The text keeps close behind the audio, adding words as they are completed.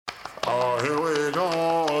Oh, here we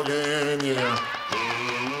go again, yeah.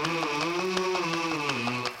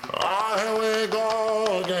 Oh, here we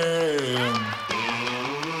go again.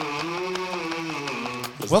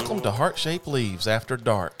 Welcome to Heart Shaped Leaves After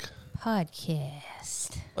Dark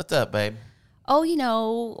Podcast. What's up, babe? Oh,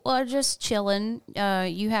 just chilling.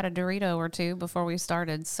 You had a Dorito or two before we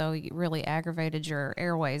started, so you really aggravated your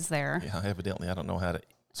airways there. Yeah, evidently I don't know how to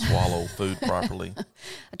swallow food properly.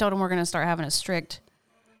 I told him we're going to start having a strict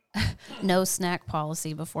no snack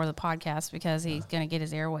policy before the podcast because he's going to get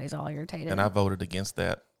his airways all irritated. And I voted against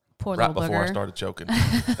that Poor right little before I booger. started choking.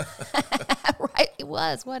 Right, it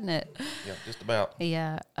was, wasn't it? Yeah, just about.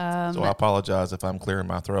 Yeah. So I apologize if I'm clearing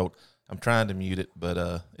my throat. I'm trying to mute it,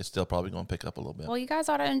 but it's still probably going to pick up a little bit. Well, you guys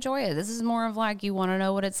ought to enjoy it. This is more of like you want to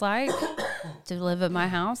know what it's like to live at my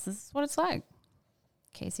house. This is what it's like.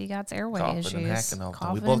 Casey got airway Coughing issues. and hacking all the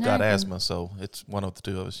time. We Coughing both and got hacking. asthma, so it's one of the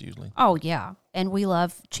two of us usually. Oh, yeah. And we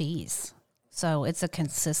love cheese. So it's a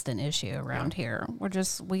consistent issue around here.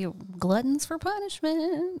 We gluttons for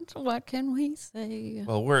punishment. What can we say?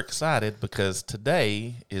 Well, we're excited because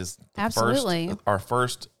today is our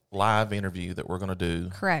first live interview that we're going to do.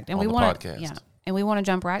 Correct. And on we the want podcast. Yeah. And we want to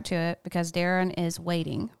jump right to it because Darren is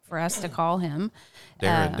waiting for us to call him.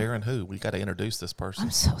 Darren who? We got to introduce this person. I'm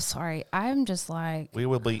so sorry. I'm just like... We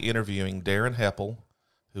will be interviewing Darren Heppel,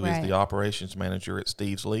 who is the operations manager at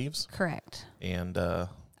Steve's Leaves. Correct. And I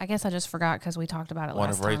guess I just forgot because we talked about it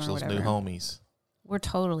last time. One of Rachel's new homies. We're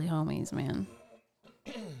totally homies, man.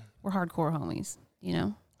 We're hardcore homies, you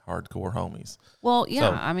know? Hardcore homies. Well, yeah,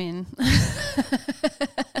 So- I mean...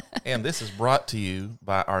 And this is brought to you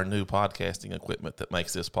by our new podcasting equipment that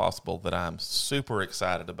makes this possible that I'm super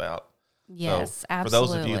excited about. Yes, so absolutely.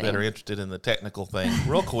 For those of you that are interested in the technical thing,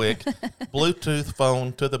 real quick, Bluetooth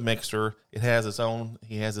phone to the mixer. He has his own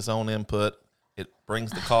input. It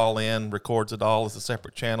brings the call in, records it all as a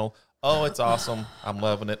separate channel. Oh, it's awesome. I'm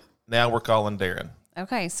loving it. Now we're calling Darren.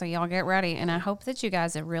 Okay, so y'all get ready. And I hope that you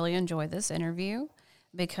guys have really enjoyed this interview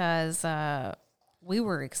because we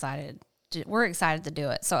were excited. We're excited to do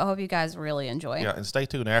it. So I hope you guys really enjoy. Yeah, and stay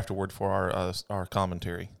tuned afterward for our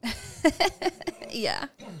commentary. Yeah.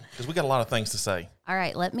 Because we got a lot of things to say. All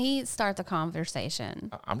right, let me start the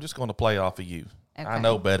conversation. I'm just going to play off of you. Okay. I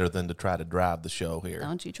know better than to try to drive the show here.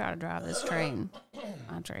 Don't you try to drive this train.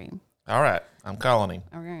 My train. All right, I'm calling him.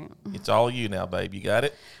 All right. It's all you now, babe. You got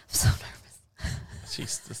it? I'm so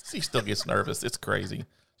nervous. She still gets nervous. It's crazy.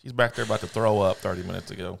 She's back there about to throw up 30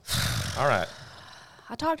 minutes ago. All right.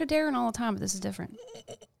 I talk to Darren all the time, but this is different.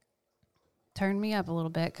 Turn me up a little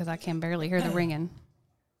bit because I can barely hear the ringing.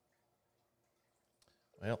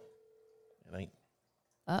 Well, it ain't.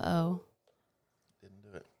 Uh-oh. Didn't do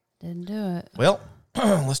it. Didn't do it. Well,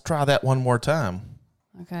 let's try that one more time.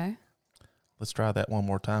 Okay. Let's try that one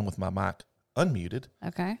more time with my mic unmuted.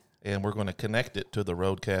 Okay. And we're going to connect it to the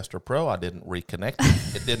Rodecaster Pro. I didn't reconnect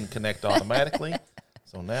it. It didn't connect automatically.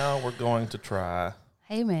 So now we're going to try.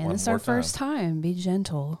 Hey, man, this is our first time. Be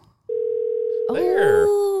gentle. There.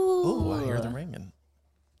 Ooh. Oh, I hear the ringing.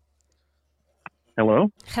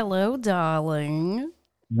 Hello? Hello, darling.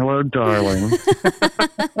 Hello, darling.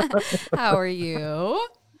 How are you?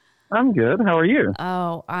 I'm good. How are you?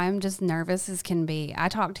 Oh, I'm just nervous as can be. I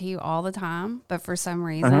talk to you all the time, but for some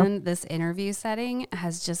reason, this interview setting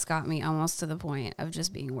has just got me almost to the point of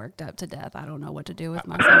just being worked up to death. I don't know what to do with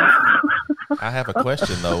myself. I have a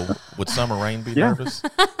question, though. Would Summer Rain be nervous?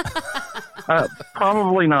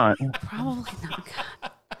 Probably not. Probably not.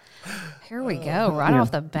 God. Here we go. Right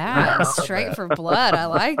off the bat. Straight for blood. I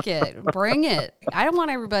like it. Bring it. I want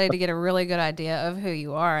everybody to get a really good idea of who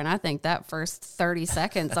you are. And I think that first 30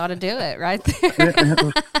 seconds ought to do it right there.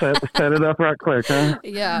 Set it up right quick, huh?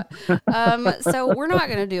 Yeah. So we're not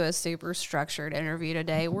going to do a super structured interview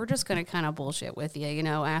today. We're just going to kind of bullshit with you,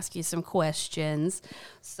 ask you some questions.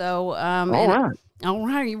 So, All right. All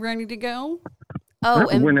right. Are you ready to go? Oh,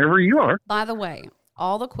 and Whenever you are. by the way,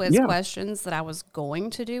 all the quiz questions that I was going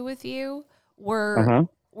to do with you were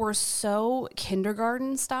so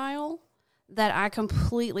kindergarten style that I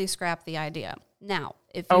completely scrapped the idea. Now,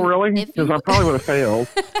 if you, really? Because I probably would have failed.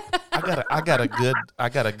 I got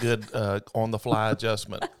a good on the fly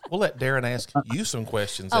adjustment. We'll let Darren ask you some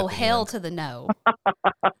questions. Oh, hell to the no.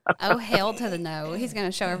 Oh, hell to the no. He's going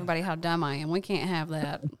to show everybody how dumb I am. We can't have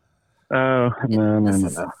that. Oh, no. This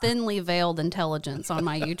is thinly veiled intelligence on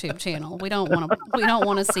my YouTube channel. We don't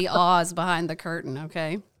want to see Oz behind the curtain,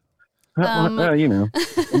 okay?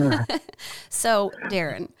 So,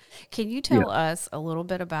 Darren, can you tell us a little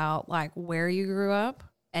bit about like where you grew up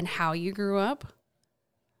and how you grew up?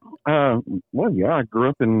 I grew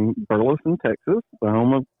up in Burleson, Texas, the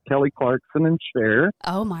home of Kelly Clarkson and Cher.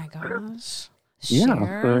 Oh my gosh. Yeah,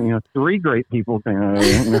 Cher? so 3 great people came out.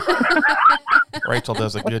 Rachel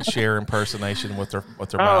does a good Cher impersonation with her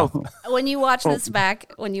Oh, mouth. When you watch this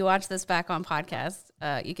back, on podcast,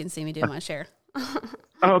 you can see me do my share.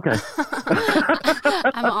 oh, okay.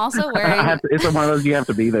 I'm also wearing. It's one of those you have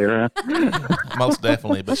to be there. Huh? Most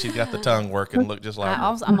definitely, but she's got the tongue working, look just like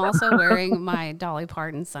her. I'm also wearing my Dolly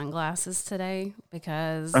Parton sunglasses today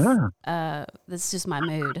because this is just my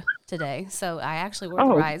mood today. So I actually wore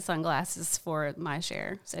the right sunglasses for my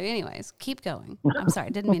share. So, anyways, keep going. I'm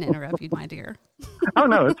sorry, didn't mean to interrupt you, my dear. Oh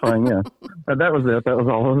no, it's fine. Yeah, but that was it. That was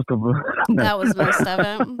all. That was most of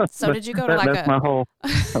it. So, did you go to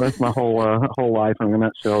that's my whole life in a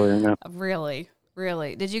nutshell. There, yeah.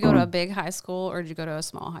 Really? Did you go to a big high school or did you go to a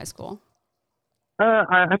small high school?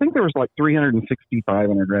 I think there was like 365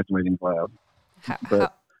 in our graduating class.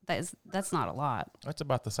 That's not a lot. That's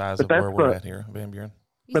about the size of where we're at here, Van Buren.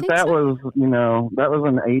 But that was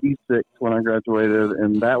in '86 when I graduated,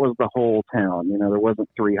 and that was the whole town. There wasn't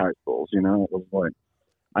 3 high schools. It was like,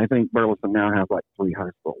 I think Burleson now has like 3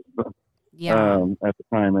 high schools. But, yeah. At the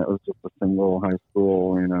time, it was just a single high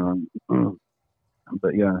school.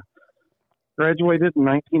 But yeah, graduated in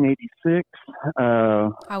 1986.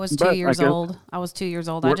 I was 2 years old. I was 2 years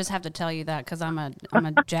old. I just have to tell you that because I'm a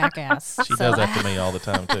jackass. She does that to me all the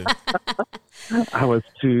time too. I was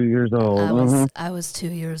 2 years old. I was 2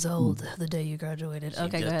 years old the day you graduated. She's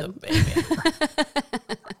okay, go just ahead. a baby.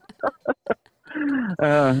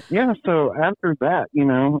 Yeah. So after that,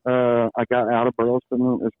 I got out of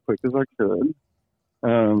Burleson as quick as I could.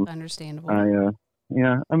 Understandable.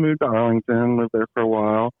 I moved to Arlington, lived there for a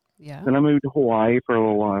while. Yeah. Then I moved to Hawaii for a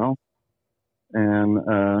little while,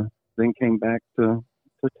 and then came back to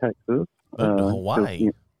Texas.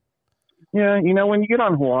 Hawaii. Yeah, when you get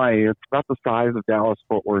on Hawaii, it's about the size of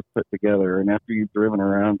Dallas-Fort Worth put together, and after you've driven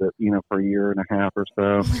around it, for a year and a half or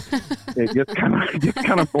so, it gets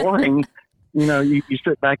kind of boring. You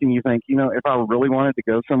sit back and you think, if I really wanted to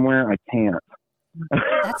go somewhere, I can't.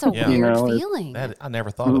 That's a weird feeling. I never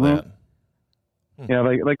thought of that. Yeah,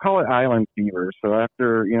 they call it island fever. So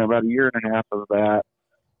after, about a year and a half of that,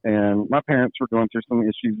 and my parents were going through some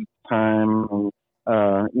issues at the time, and,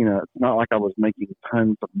 it's not like I was making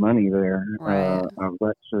tons of money there. Right. I was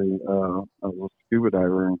actually a scuba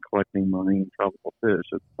diver and collecting marine tropical fish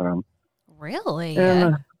at the time. Really?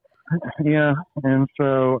 And, yeah, and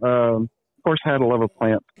so, of course, had a love of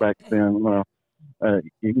plants back then.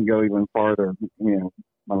 You can go even farther.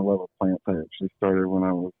 My love of plants I actually started when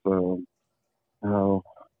I was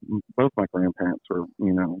both my grandparents were,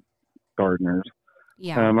 gardeners.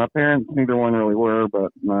 Yeah. My parents, neither one really were,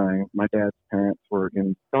 but my dad's parents were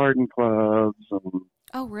in garden clubs and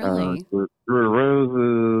Oh, really? grew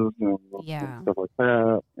roses and stuff like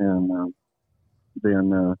that. And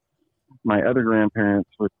then my other grandparents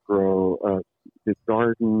would grow did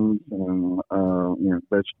gardens and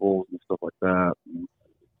vegetables and stuff like that. And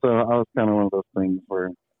so I was kind of one of those things where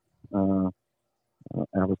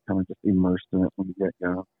I was kind of just immersed in it from the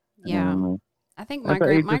get-go. Yeah. And, I think my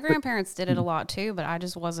grandparents did it a lot too, but I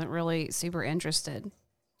just wasn't really super interested.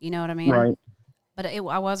 You know what I mean? Right. But I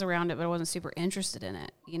was around it, but I wasn't super interested in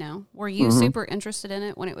it. Were you super interested in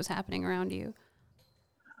it when it was happening around you?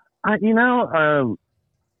 Yes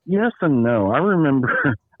and no. I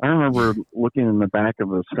remember looking in the back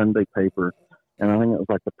of a Sunday paper, and I think it was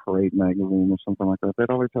like the Parade magazine or something like that. They'd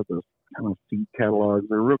always have those kind of seed catalogs.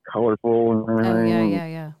 They're real colorful and everything. Oh,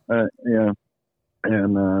 yeah. Yeah.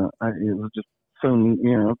 And it was just so neat.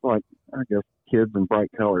 It's like, I guess, kids in bright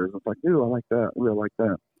colors. It's like, ooh, I like that. Ooh, I like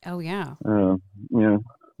that. Oh, yeah. Yeah.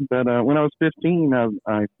 But when I was 15,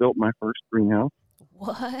 I built my first greenhouse.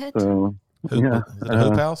 What? So, Is it a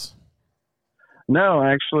hoop house? No,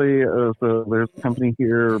 actually, there's a company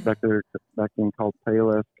here back then called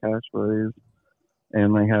Payless Cacheways,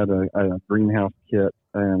 and they had a greenhouse kit,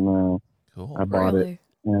 and Cool. I bought Really? it.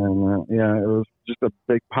 And it was just a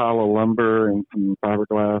big pile of lumber and some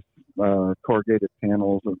fiberglass corrugated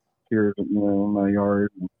panels that appeared in my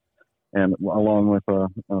yard, and along with a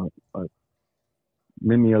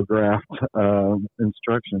mimeographed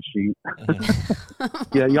instruction sheet.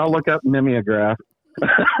 Yeah, y'all look up mimeograph.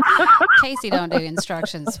 Casey don't do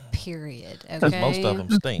instructions, period. Okay. Because most of them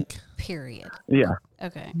stink. Period. Yeah.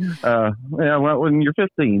 Okay. Well, when you're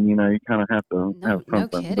 15, you kind of have to have No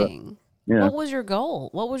something. kidding. But, yeah. What was your goal?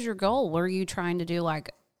 Were you trying to do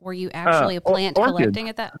were you actually a plant orchids. collecting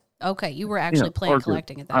at that? Okay, you were actually plant orchids.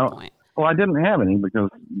 collecting at that point. Well, I didn't have any because,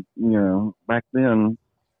 back then,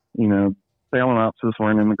 Phalaenopsis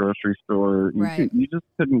weren't in the grocery store. You just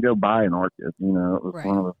couldn't go buy an orchid. It was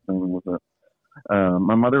one of those things that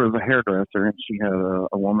my mother was a hairdresser, and she had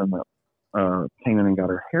a woman that came in and got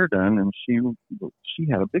her hair done, and she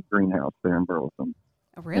had a big greenhouse there in Burleson,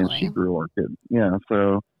 and she Really? grew orchids. Yeah,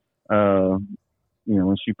 so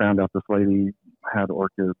when she found out this lady had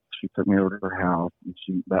orchids, she took me over to her house,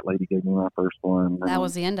 and that lady gave me my first one. That and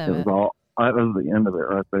was the end of it was it. all. That was the end of it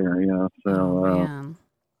right there. Yeah. So. Oh, man.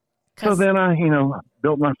 So 'Cause- then I,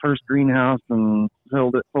 built my first greenhouse and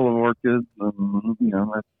filled it full of orchids, and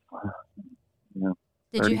that's,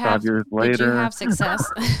 did you 35 have years Did you later. have success?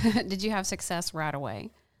 Did you have success right away,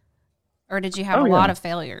 or did you have Oh, a yeah. lot of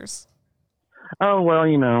failures? Oh well,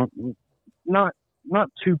 not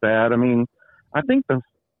too bad. I mean, I think the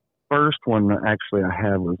first one that actually I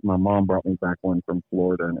had was my mom brought me back one from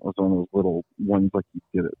Florida, and it was one of those little ones like you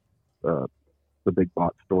get at the big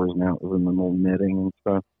box stores now. It was in the little knitting and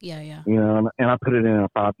stuff, Yeah, yeah. and I put it in a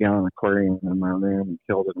 5-gallon aquarium in my room and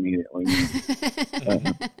killed it immediately.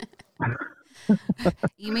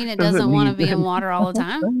 You mean it Doesn't doesn't want to need- be in water all the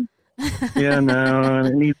time? Yeah, no, and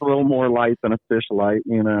it needs a little more light than a fish light,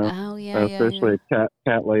 Oh yeah, especially a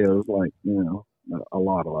cat Leo's like, a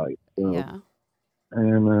lot of light. So, yeah.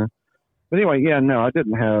 and, but anyway, yeah, no, I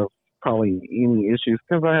didn't have probably any issues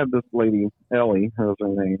because I had this lady, Ellie, was her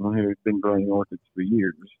name, who'd been growing orchids for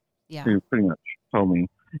years, Yeah. who pretty much told me,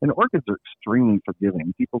 and orchids are extremely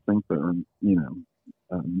forgiving. People think they're,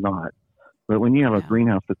 not. But when you have a Yeah.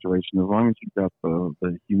 greenhouse situation, as long as you've got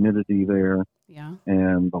the humidity there Yeah.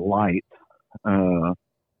 and the light,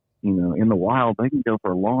 in the wild, they can go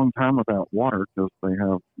for a long time without water because they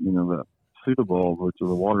have, the Sudabulb, which is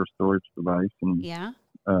a water storage device. And Yeah.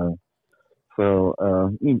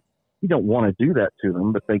 you don't want to do that to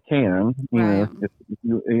them, but they can. Right.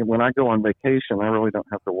 When I go on vacation, I really don't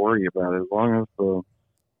have to worry about it. As long as the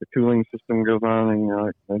cooling system goes on,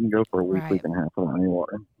 and, they can go for a week, Right. week and a half without any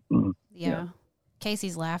water. Yeah.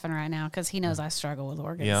 Casey's laughing right now because he knows I struggle with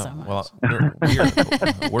orchids Yeah, so much.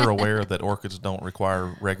 well, we're aware that orchids don't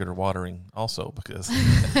require regular watering, also because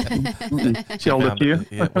she Told it found to you?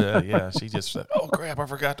 Yeah, she just said, "Oh crap, I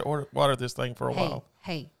forgot to water this thing for a while."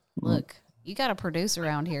 Hey, look, you got to produce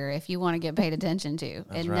around here if you want to get paid attention to,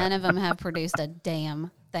 and right. none of them have produced a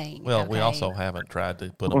damn thing. Well, we okay? also haven't tried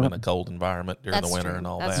to put them in a cold environment during That's the winter true. and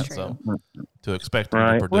all That's that. true. So to expect them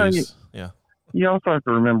Right. to Well, produce, yeah. You also have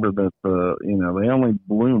to remember that they only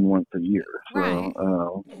bloom once a year. So Right.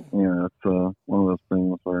 it's one of those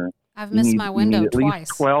things where I've missed my you window need at twice.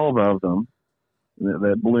 least 12 of them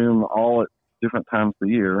that bloom all at different times of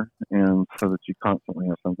the year, and so that you constantly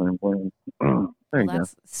have something in bloom. There you go.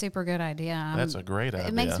 That's a super good idea. That's a great idea.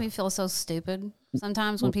 It makes me feel so stupid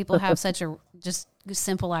sometimes when people have such a just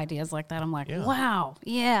simple ideas like that. I'm like, Yeah. wow,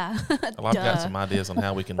 yeah. Well, I've got Duh. some ideas on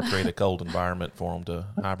how we can create a cold environment for them to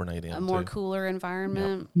hibernate in. A more too. cooler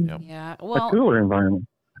environment. Yep. Yeah. A Well, cooler environment.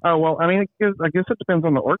 Oh, well, I mean, I guess it depends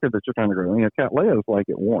on the orchid that you're trying to grow. Cattleyas like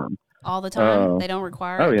it warm. all the time. Uh, They don't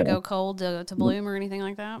require oh, it yeah. to go cold to bloom or anything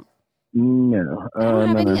like that. No. I don't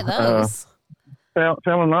have no, any no. of those.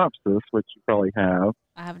 Phalaenopsis, which you probably have.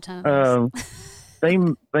 I have a ton of those. They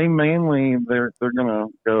mainly they're gonna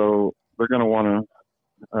want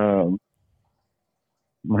to.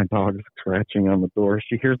 My dog is scratching on the door.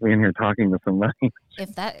 She hears me in here talking to somebody.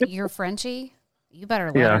 If that you're Frenchie, you better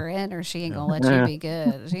let Yeah. her in, or she ain't gonna let you be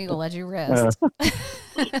good. She ain't gonna let you rest.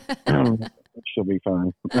 She'll be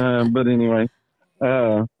fine. But anyway,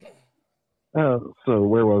 so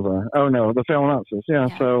where was I? Oh no, the Phalaenopsis. Yeah.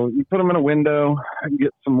 Yeah. So you put them in a window, and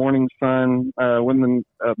get some morning sun.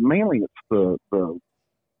 Mainly it's the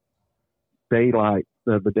daylight,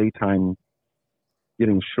 the daytime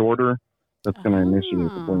getting shorter. That's going to initiate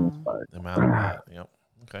the bloom Oh. spike. The amount of light. Yep.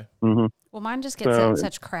 Okay. Mm-hmm. Well, mine just gets So-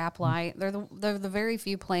 such crap light. They're the very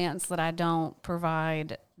few plants that I don't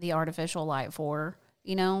provide the artificial light for.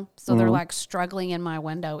 So they're Mhm. like struggling in my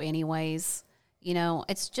window anyways.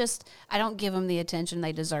 It's just I don't give them the attention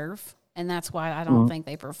they deserve, and that's why I don't think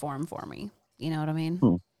they perform for me. You know what I mean?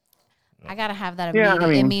 Hmm. I gotta have that Yeah,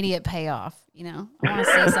 immediate payoff. I want to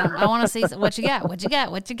see something. I want to see what you got. What you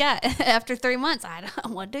got? What you got? After 3 months,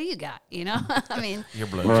 what do you got? I mean, Your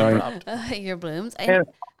blooms Right. have dropped. your blooms. And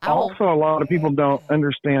I will- also, a lot of people don't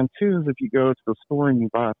understand too is if you go to the store and you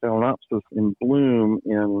buy a Phalaenopsis in bloom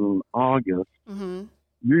in August, Mhm.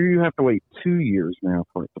 you have to wait 2 years now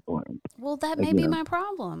for it to bloom Well, that may be Again. my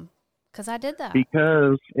problem because I did that.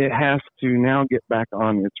 because it has to now get back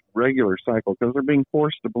on its regular cycle because they're being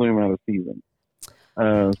forced to bloom out of season.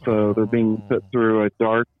 So they're being put through a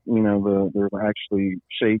dark, they're actually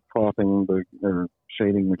shade clothing or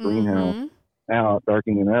shading the greenhouse Mhm. out,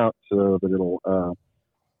 darkening it out so that it'll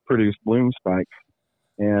produce bloom spikes.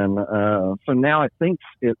 And so now it thinks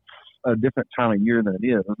it's a different time of year than it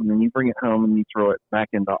is. And then you bring it home and you throw it back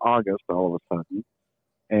into August all of a sudden.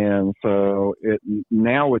 And so it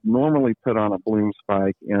now would normally put on a bloom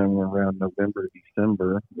spike in around November,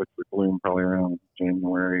 December, which would bloom probably around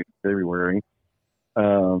January, February.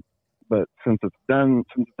 But since it's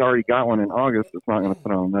already got one in August, it's not going to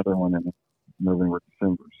put on another one in November,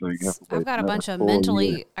 December. So you have to wait. I've got a bunch of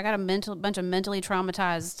bunch of mentally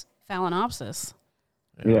traumatized Phalaenopsis.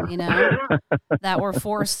 Yeah. You know, that were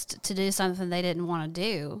forced to do something they didn't want to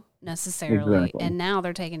do necessarily, Exactly. and now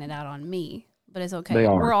they're taking it out on me. But it's okay. They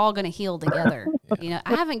are. We're all going to heal together. You know,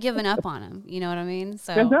 I haven't given up on them. You know what I mean?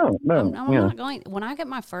 So Yeah, no, I'm yeah. not going. When I get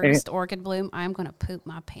my first orchid bloom, I'm going to poop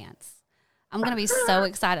my pants. I'm going to be so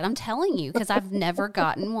excited. I'm telling you, because I've never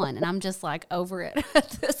gotten one, and I'm just like over it at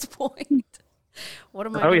this point. What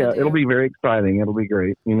am I? Oh, yeah, do? it'll be very exciting. It'll be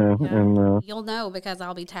great, you know. Yeah. And You'll know because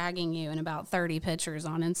I'll be tagging you in about 30 pictures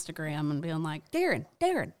on Instagram and being like, Darren.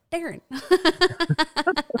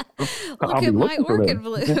 Look I'll at be my looking for orchid them.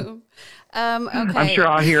 bloom. Okay. I'm sure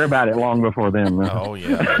I'll hear about it long before then. Oh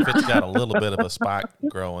yeah, if it's got a little bit of a spike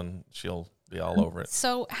growing, she'll be all over it.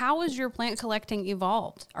 So how has your plant collecting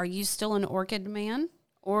evolved? Are you still an orchid man?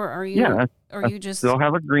 Or are you, Yeah, are you just, Still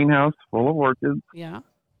have a greenhouse full of orchids. yeah.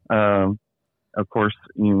 Of course,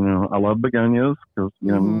 you know, I love begonias because, you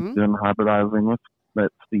know, Mhm. I'm doing hybridizing with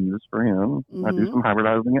Steve's for him. I do Mhm. some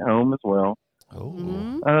hybridizing at home as well. Oh,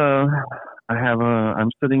 Mhm. I'm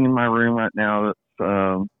sitting in my room right now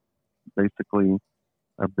that's basically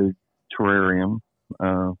a big terrarium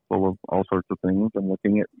full of all sorts of things. I'm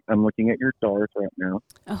looking at your Darth right now.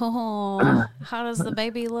 Oh, how does the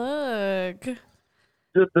baby look?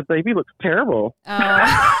 The baby looks terrible.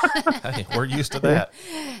 Oh. hey, we're used to that.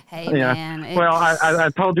 Hey, Yeah. man. Well, it's- I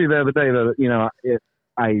told you the other day that, you know,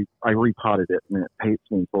 I repotted it and it hates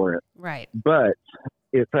me for it. Right. But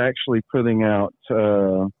it's actually putting out.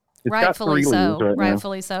 It's Rightfully got 3 so. leaves right now.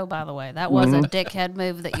 Rightfully so, by the way. That was a dickhead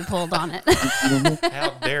move that you pulled on it. How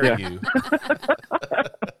dare you?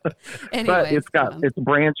 But Anyways, it's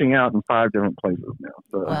branching out in 5 different places now.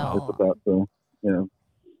 So Well. it's about to, you know.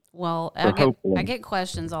 well, So hopefully. I get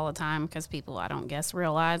questions all the time because people, I don't guess,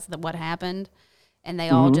 realize that what happened, and they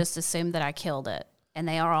all just assume that I killed it, and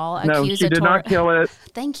they are all No, accusatory. she did not kill it.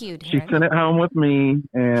 Thank you, She Darren. sent it home with me,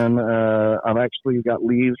 and I've actually got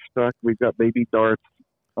leaves stuck. We've got baby darts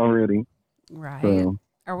already. Right. So,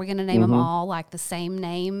 Are we going to name them Mhm. all like the same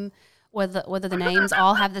name? Whether the names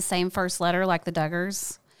all have the same first letter, like the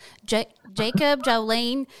Duggars? Jacob,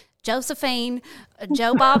 Jolene, Josephine,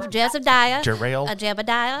 Joe Bob, Jezediah, Jarrell,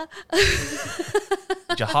 Jebediah.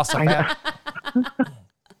 Jehoshaphat.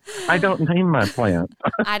 I don't name my plants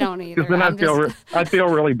I don't either. because then I feel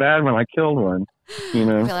really bad when I killed one. You I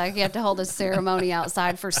know. feel like you have to hold a ceremony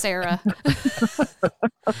outside for Sarah.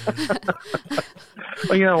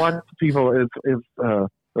 Well, you know, lots of people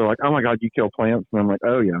they're like, "Oh my God, you kill plants," and I'm like,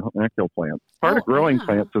 "Oh yeah, I kill plants." Part of Oh, growing yeah.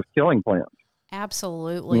 plants is killing plants.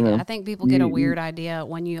 Absolutely. You know, I think people get a you- weird idea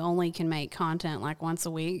when you only can make content like once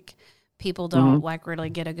a week. People don't like really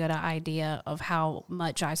get a good idea of how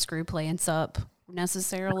much I screw plants up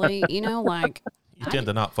necessarily. You know, like You tend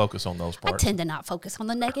to not focus on those I parts. tend to not focus on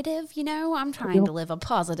the negative. You know, I'm trying to live a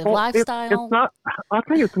positive Well, lifestyle. It's not. I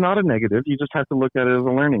think it's not a negative. You just have to look at it as a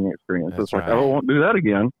learning experience. That's It's like, right. oh, I won't do that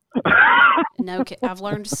again. No, I've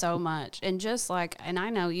learned so much, and just like, and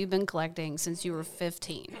I know you've been collecting since you were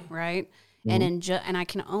 15, right? And and I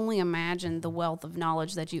can only imagine the wealth of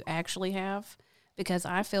knowledge that you actually have, because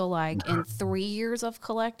I feel like in 3 years of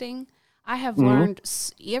collecting, I have learned.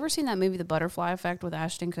 You ever seen that movie, The Butterfly Effect, with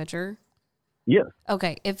Ashton Kutcher? Yes.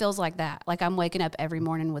 Okay, it feels like that. Like I'm waking up every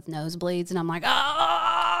morning with nosebleeds, and I'm like,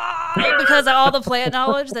 ah, because of all the plant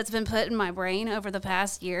knowledge that's been put in my brain over the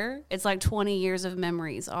past year. It's like 20 years of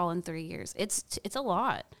memories, all in 3 years. It's a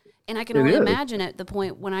lot, and I can only is. imagine at the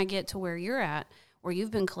point when I get to where you're at, where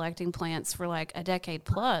you've been collecting plants for like a decade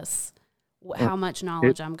plus, how much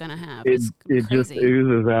knowledge I'm gonna have. It It's just crazy.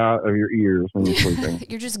 oozes out of your ears when you're sleeping.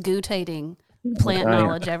 You're just gutating plant I am.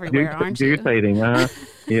 knowledge everywhere, aren't you? Gutating, huh?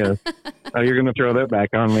 Yes. Oh, you're going to throw that back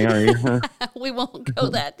on me, are you? Huh? We won't go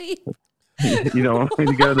that deep. You don't want me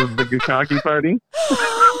to go to the Gukaki party?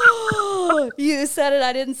 You said it,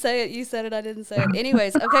 I didn't say it. You said it, I didn't say it.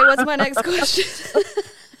 Anyways, okay, what's my next question?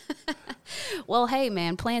 Well, hey,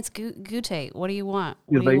 man, plants gutate. What do you want?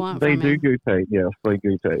 What do you want They from do me? gutate, yes, they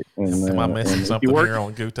gutate. And, Am I missing and something here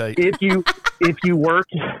on Gutate? if you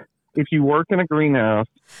work in a greenhouse,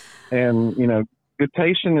 and you know,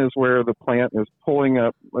 gutation is where the plant is pulling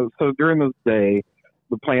up. So during the day,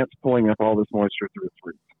 the plant's pulling up all this moisture through its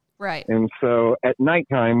roots. Right. And so at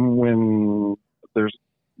nighttime, when there's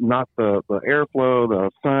not the airflow, the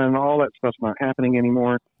sun, all that stuff's not happening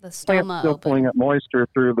anymore, The plant's stoma still open. pulling up moisture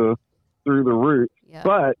through the roots. Yeah.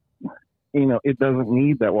 But it doesn't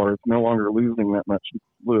need that water. It's no longer losing that much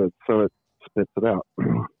fluid, so it spits it out.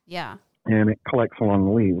 Yeah. And it collects along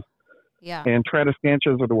the leaves. Yeah. And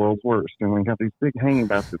Tradescantias are the world's worst. And we have these big hanging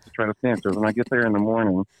baskets of Tradescantias, and I get there in the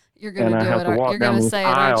morning, You're going to and do I have it. to walk You're down going to these say it,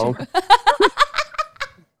 aren't you?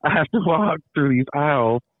 I have to walk through these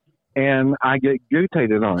aisles, and I get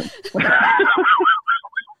gutated on.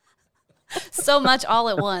 So much all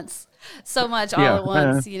at once. So much all Yeah, at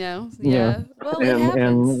once, Yeah. yeah. Well, it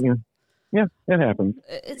happens. Yeah, it happens.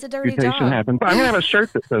 It's a dirty Gutation job. happens. I'm going to have a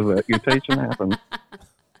shirt that says that. Gutation happens.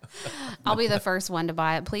 I'll be the first one to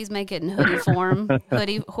buy it. Please make it in hoodie form,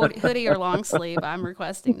 hoodie or long sleeve. I'm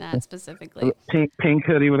requesting that specifically. Pink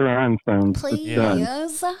hoodie with rhinestones.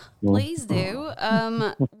 Please, please do.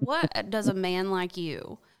 What does a man like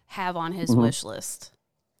you have on his wish list?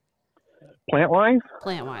 Plant-wise?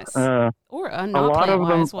 Plant-wise. Or a not lot of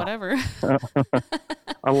plant-wise, them, whatever.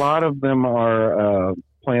 A lot of them are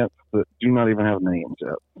plants that do not even have names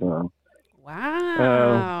yet. So.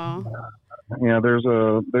 Wow. There's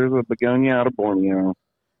a begonia out of Borneo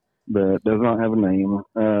that does not have a name.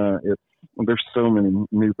 There's so many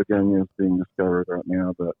new begonias being discovered right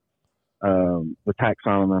now that the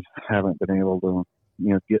taxonomists haven't been able to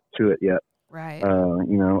get to it yet. Right.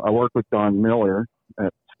 I work with Don Miller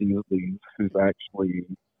at Steve Lee's, who's actually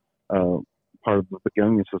part of the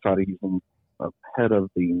Begonia Society. He's head of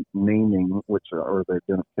the naming, or the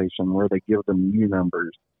identification, where they give them new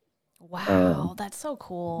numbers. Wow, that's so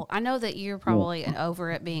cool. I know that you're probably over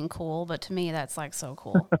it being cool, but to me, that's like so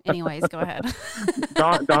cool. Anyways, go ahead.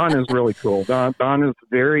 Don is really cool. Don is a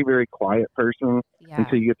very, very quiet person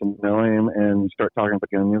until you get to know him and you start talking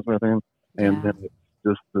begonias with him. And then it's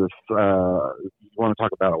just this, you want to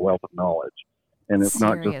talk about a wealth of knowledge. And it's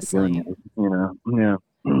not just begonias, Yeah.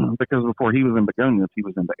 Because before he was in begonias, he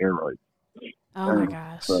was into aeroids. Oh, my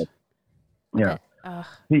gosh. So, yeah.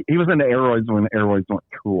 He was into aeroids when aeroids weren't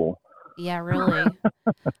cool. Yeah, really.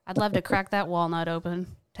 I'd love to crack that walnut open.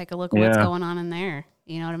 Take a look at what's going on in there.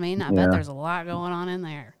 You know what I mean? I bet there's a lot going on in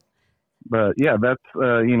there. But that's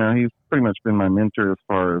he's pretty much been my mentor as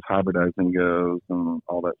far as hybridizing goes and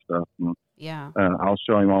all that stuff. And, I'll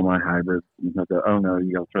show him all my hybrids, and he'll go, "Oh no,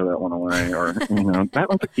 you got to throw that one away," or that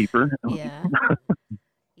one's a keeper. Yeah.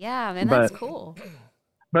 Yeah, man, that's cool.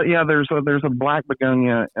 But there's a black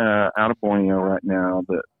begonia out of Borneo right now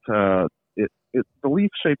that the leaf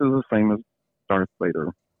shape is the same as Darth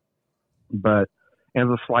Vader, but has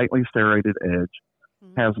a slightly serrated edge,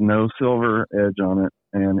 has no silver edge on it,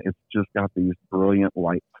 and it's just got these brilliant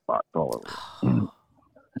white spots all over it.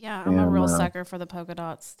 Yeah, I'm a real sucker for the polka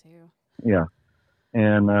dots too. Yeah,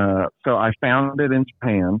 and so I found it in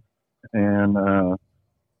Japan, and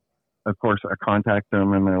of course I contact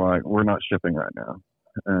them, and they're like, "We're not shipping right now."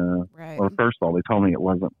 Right. Well, first of all, they told me it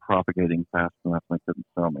wasn't propagating fast enough, and they couldn't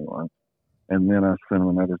sell me one. And then I sent them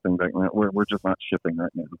another thing back. We're just not shipping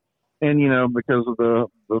right now. And because of the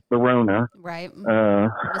Rona, right?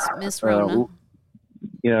 Miss Rona.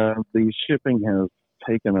 The shipping has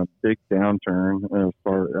taken a big downturn as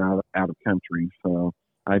far out of country. So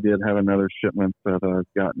I did have another shipment that I've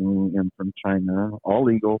gotten in from China, all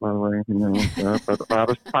legal, by the way.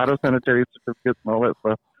 Phytosanitary certificates and all that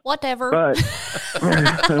stuff. Whatever. But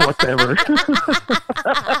whatever.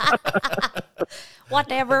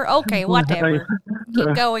 Whatever. Okay, whatever.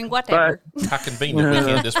 Keep going. Whatever. How convenient we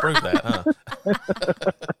can disprove that, huh?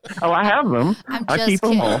 Oh, I have them. I keep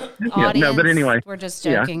them all. Audience, but anyway, we're just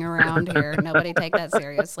joking around here. Nobody take that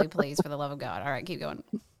seriously, please, for the love of God. All right, keep going.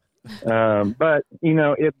 But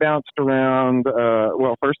it bounced around.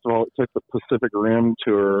 Well, first of all, it took the Pacific Rim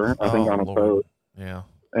tour, I think, on a boat. Yeah.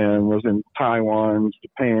 And was in Taiwan,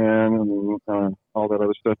 Japan, and all that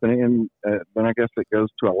other stuff. And then I guess it goes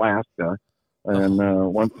to Alaska. And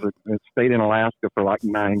once it stayed in Alaska for like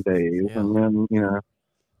 9 days. Yeah. And then,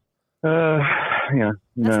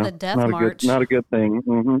 that's the death march. Not a good thing.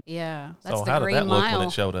 Mm-hmm. Yeah. That's so the how did that look mile. when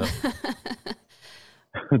it showed up?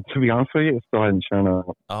 To be honest with you, it still hadn't shown up.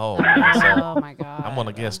 Oh, my God. I'm going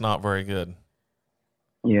to guess not very good.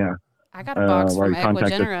 Yeah. I got a box from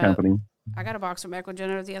Equigenera. I got a box from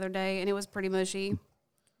Equigenera the other day, and it was pretty mushy.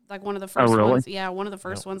 Like one of the first ones. Yeah, one of the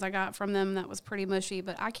first ones I got from them that was pretty mushy.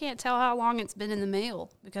 But I can't tell how long it's been in the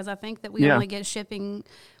mail because I think that we only get shipping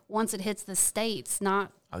once it hits the States,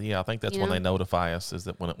 not... Yeah, I think that's when they notify us, is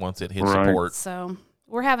that once it hits the port. So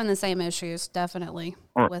we're having the same issues, definitely,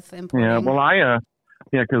 with importing. Yeah, well,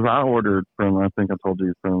 because I ordered from, I think I told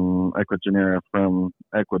you, from Equigenera from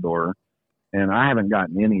Ecuador. And I haven't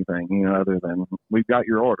gotten anything, other than we've got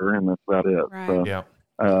your order, and that's about it. Right. So, yeah.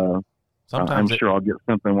 I'm sure I'll get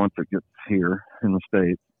something once it gets here in the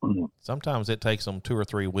States. Sometimes it takes them 2 or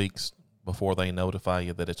 3 weeks before they notify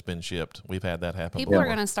you that it's been shipped. We've had that happen. People are before.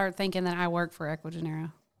 going to start thinking that I work for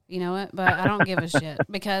Ecuagenera. You know what? But I don't give a shit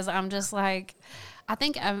because I'm just like, I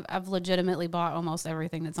think I've legitimately bought almost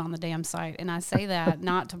everything that's on the damn site. And I say that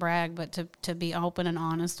not to brag, but to be open and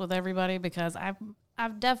honest with everybody because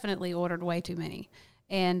I've definitely ordered way too many.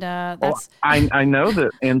 And that's... I know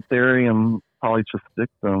that Anthurium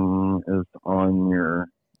polycysticum is on your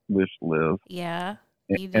wish list. Yeah,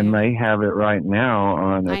 you do. And they have it right now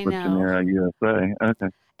on I know. Ecuagenera USA. Okay.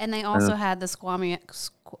 And they also had the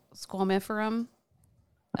squamiferum,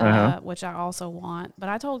 which I also want. But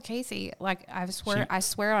I told Casey, like, I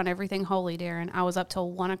swear on everything holy, Darren, I was up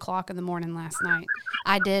till 1:00 in the morning last night.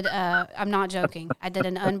 I did, I'm not joking, I did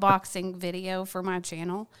an unboxing video for my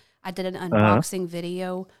channel. I did an unboxing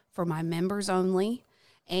video for my members only.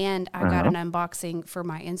 And I got an unboxing for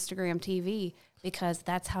my Instagram TV because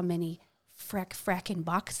that's how many fracking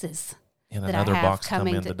boxes And that another I have box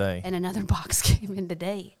coming come in today. And another box came in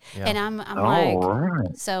today. Yeah. And I'm All like,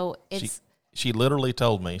 right. so it's... She literally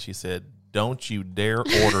told me, she said, don't you dare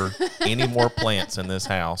order any more plants in this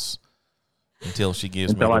house until she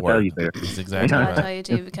gives me Until the I word. tell you to. That's exactly I'll right. tell you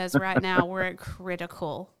too, because right now we're at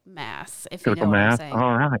critical mass, if Critical you know mass. what I'm All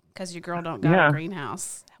saying. right. Because your girl don't got Yeah. a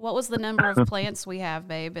greenhouse. What was the number of plants we have,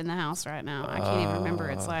 babe, in the house right now? I can't even remember.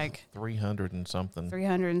 It's like 300 and something.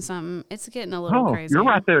 300 and something. It's getting a little crazy. You're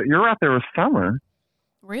right there. You're right there with summer.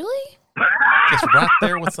 Really? Just right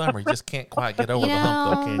there with summer. You just can't quite get over You the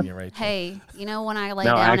hump, though, know, can you, Rachel? Hey, you know when I lay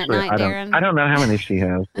No, down actually, at night, Darren? I don't know how many she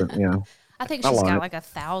has, but you know, I think I she's love got it. like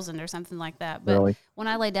 1,000 or something like that. But Really? when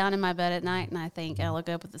I lay down in my bed at night and I look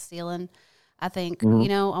up at the ceiling, I think, Mm-hmm. you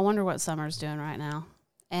know, I wonder what Summer's doing right now.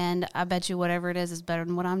 And I bet you whatever it is better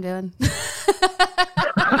than what I'm doing.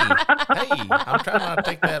 Hey, I'm trying not to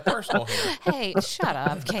take that personal here. Hey, shut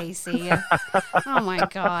up, Casey. Oh, my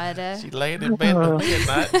God. She laid in bed with me at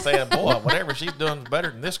night and saying, boy, whatever she's doing is better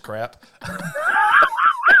than this crap.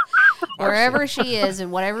 Wherever she is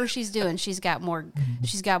and whatever she's doing, she's got more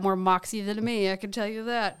moxie than me. I can tell you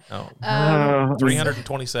that. Oh,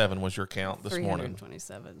 327 was your count this morning.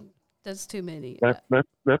 327. That's too many.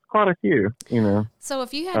 that's quite a few. You know, So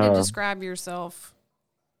if you had to describe yourself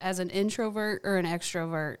as an introvert or an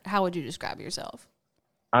extrovert, how would you describe yourself?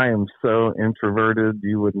 I am so introverted,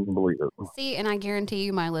 you wouldn't believe it. See, and I guarantee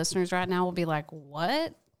you my listeners right now will be like,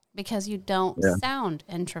 what? Because you don't sound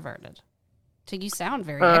introverted. So you sound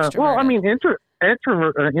very extroverted. Well, I mean,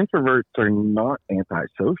 introverts are not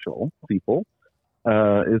antisocial people.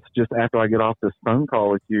 It's just after I get off this phone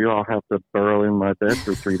call with you, I'll have to burrow in my bed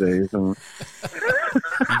for 3 days. And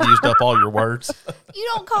You used up all your words. You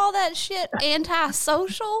don't call that shit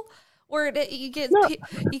antisocial? Where you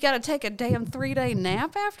got to take a damn 3-day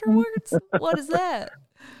nap afterwards? What is that?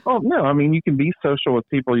 oh no, I mean, you can be social with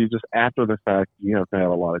people. You just after the fact, you have to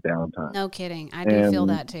have a lot of downtime. No kidding. I do feel And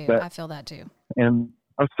that too. I feel that too. And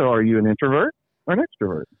so, are you an introvert or an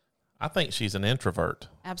extrovert? I think she's an introvert.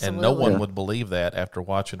 Absolutely. And no one would believe that after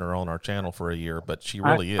watching her on our channel for a year, but she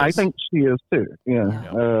really is. I think she is too.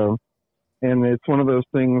 Yeah. And it's one of those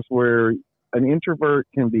things where an introvert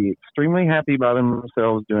can be extremely happy by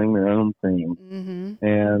themselves doing their own thing,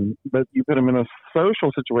 but you put them in a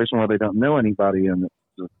social situation where they don't know anybody, and it's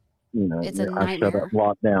just, you know, It's a I shut nightmare. up,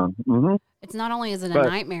 lock down. Mm-hmm. It's not only is it a But-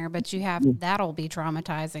 nightmare, but that'll be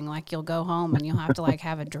traumatizing. Like you'll go home and you'll have to like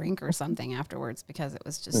have a drink or something afterwards because it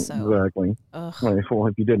was just so. Exactly. Ugh. Well,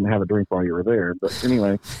 if you didn't have a drink while you were there, but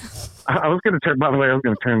anyway, I was going to turn. By the way, I was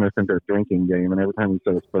going to turn this into a drinking game, and every time you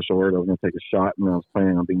said a special word, I was going to take a shot, and I was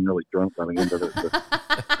planning on being really drunk by the end of it.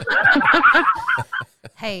 But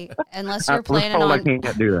Hey, unless I you're was planning told I on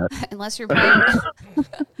can't do that. unless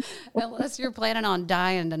you're planning on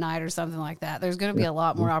dying tonight or something like that, there's going to be a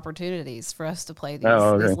lot more opportunities for us to play these,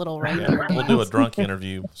 okay. these little reindeer We'll games. do a drunk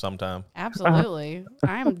interview sometime. Absolutely,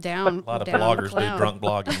 I'm down. A lot of down to bloggers do clown. drunk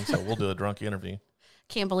blogging, so we'll do a drunk interview.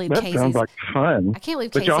 Can't believe That Casey's. sounds like fun. I can't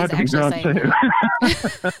believe But y'all Casey's have to be actually drunk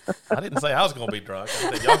saying too. that. I didn't say I was going to be drunk.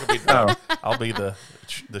 I said y'all can be drunk. I'll be the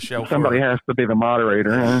chauffeur. Somebody has to be the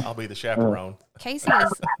moderator. Huh? I'll be the chaperone.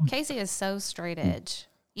 Casey is so straight edge.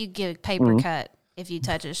 You get a paper Mm-hmm. cut if you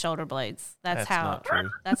touch his shoulder blades. That's how. not true.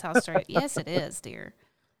 That's how straight. Yes, it is, dear.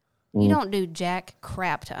 Mm. You don't do jack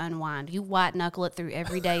crap to unwind. You white knuckle it through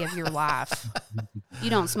every day of your life. You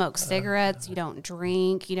don't smoke cigarettes. You don't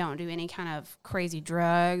drink. You don't do any kind of crazy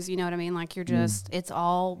drugs. You know what I mean? Like you're just, it's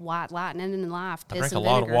all white lightning in life. I Piss drink a and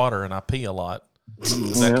lot of vinegar. water and I pee a lot.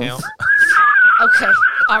 Does that Yeah. count? Okay.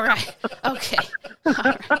 All right. Okay.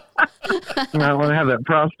 I want to have that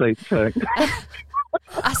prostate checked.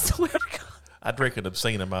 I swear to God. I drink an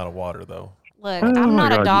obscene amount of water, though. Look, Oh I'm my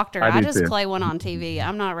not a God, doctor. I I do just too. play one on TV.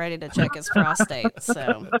 I'm not ready to check his prostate.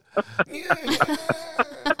 So,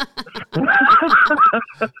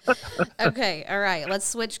 okay, all right. Let's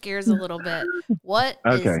switch gears a little bit. What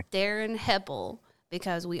is Okay. Darren Heppel?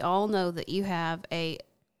 Because we all know that you have a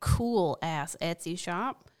cool ass Etsy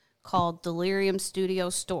shop called Delirium Studio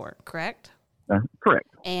Store, correct? Correct.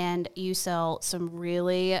 And you sell some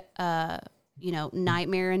really,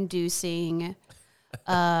 nightmare inducing,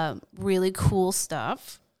 really cool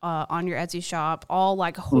stuff on your Etsy shop, all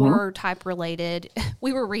like horror type related.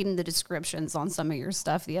 We were reading the descriptions on some of your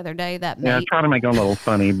stuff the other day. That Yeah, I try to make it a little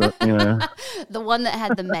funny, but the one that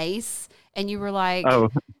had the mace, and you were like, oh,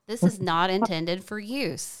 this is not intended for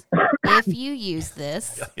use. If you use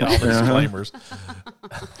this, Yeah, all the disclaimers.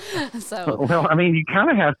 so well, I mean, you kind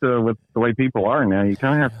of have to, with the way people are now, you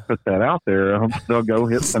kind of have to put that out there. They'll go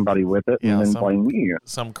hit somebody with it Yeah, and then some- blame you.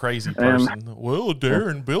 Some crazy person. Well,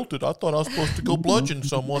 Darren built it. I thought I was supposed to go bludgeon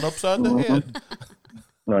someone upside the head.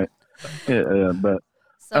 Right. Yeah, but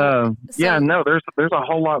so yeah, no, there's a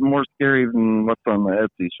whole lot more scary than what's on the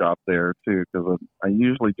Etsy shop there too, because I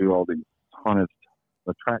usually do all these haunted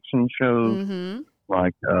attraction shows, mhm,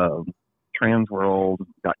 like Trans World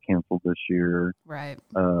got canceled this year. right.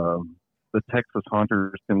 The Texas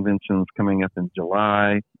Haunters Convention's coming up in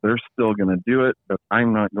July. They're still going to do it, but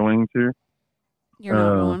I'm not going to. You're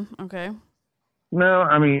not going. Okay. No,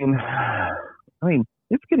 I mean,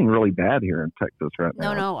 it's getting really bad here in Texas right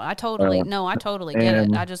now. No, I totally get it.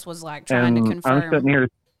 and- I just was like trying to And confirm.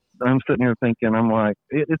 I'm sitting here thinking, I'm like,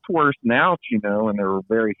 it's worse now, and there are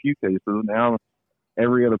very few cases. Now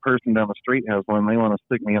every other person down the street has one. They want to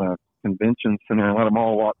stick me in a convention center and let them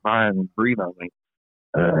all walk by and breathe on me.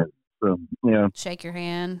 So, yeah. Shake your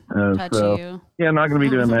hand, touch so, you. Yeah, I'm not going to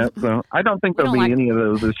be doing that. So I don't think We there'll don't be like- any of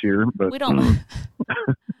those this year. But We don't.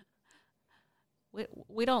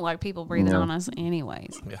 we don't like people breathing Yeah. on us,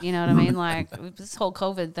 anyways. Yeah. You know what I mean? Like this whole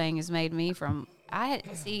COVID thing has made me from. I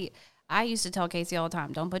used to tell Casey all the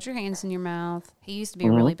time, don't put your hands in your mouth. He used to be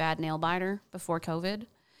a really bad nail biter before COVID,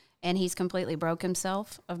 and he's completely broke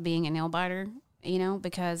himself of being a nail biter.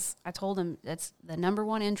 Because I told him that's the number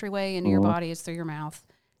one entryway into your body is through your mouth.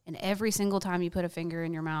 And every single time you put a finger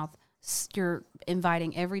in your mouth, you're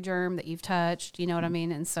inviting every germ that you've touched. You know what I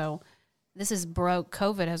mean? And so this is broke.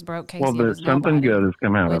 COVID has broke Casey. well, of there's his nail something biting, good has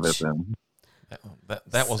come out of it which- then.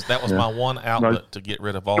 That was my one outlet to get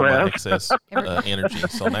rid of all my excess energy.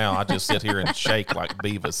 So now I just sit here and shake like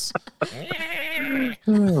Beavis.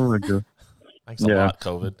 Oh, my God. Thanks a Yeah. lot,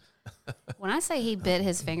 COVID. When I say he bit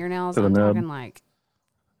his fingernails, To the I'm nub. talking like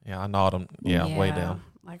Yeah, I gnawed them. Yeah, way down.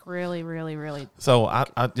 like really, really, really. So I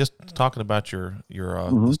just talking about your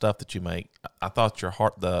the stuff that you make. I thought your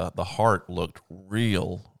heart the heart looked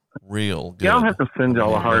real good. Yeah, I'll have to send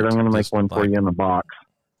y'all a Yeah, heart. I'm going to make just one for like- you in the box.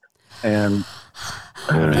 And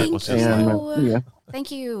It was just and so- yeah, Thank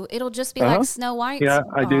you. It'll just be Uh-huh. like Snow White's Yeah,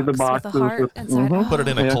 I do the box with a boxes heart with- inside. mhm. put it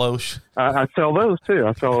in a Yeah. cloche. I sell those too.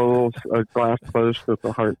 I sell a glass cloche with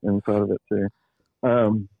a heart inside of it too.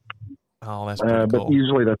 Oh, that's pretty But cool.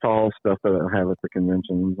 usually that's all stuff that I have at the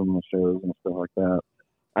conventions and the shows and stuff like that.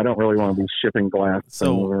 I don't really want to be shipping glass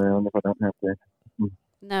So- things around if I don't have to.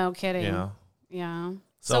 No kidding. Yeah. Yeah.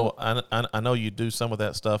 So I know you do some of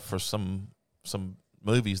that stuff for some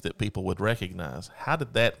movies that people would recognize. How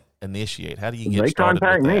did that initiate? How do you get They started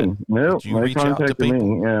contact with me. that? No, Did you they reach out to contacted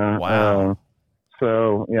people? me. Yeah. Wow.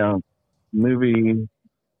 So yeah, movie.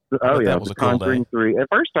 Oh bet yeah, that was The a cool Conjuring day. 3. At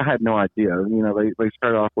first, I had no idea. They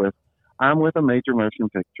start off with, "I'm with a major motion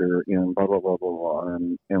picture in blah blah blah blah blah,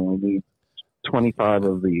 and we need 25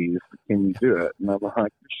 of these. Can you do it?" And I'm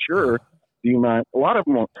like, "Sure." Do you mind? A lot of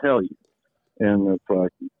them won't tell you, and it's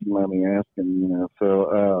like, "Do you mind me asking?"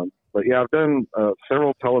 So, but yeah, I've done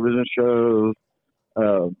several television shows,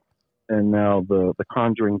 and now the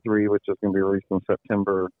Conjuring 3, which is going to be released in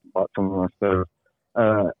September. Bought some of my stuff.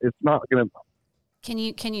 It's not going to.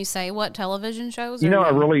 Can you say what television shows? You or know,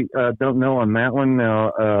 I no? really don't know on that one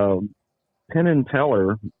now. Penn and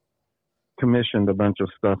Teller commissioned a bunch of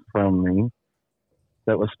stuff from me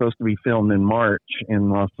that was supposed to be filmed in March in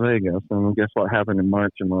Las Vegas, and guess what happened in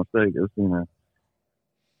March in Las Vegas?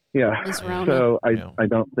 Yeah. Miss Rona. So Yeah. I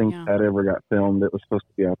don't think Yeah. that ever got filmed. It was supposed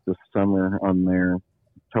to be out this summer on their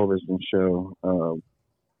television show.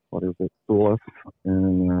 What is it? Fool Us.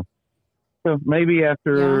 And so maybe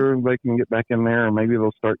after they can get back in there, maybe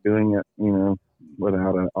they'll start doing it,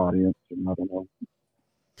 without an audience. And I don't know.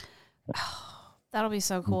 That'll be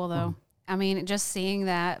so cool, though. I mean, just seeing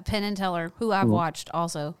that Penn and Teller, who I've watched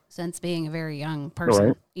also since being a very young person,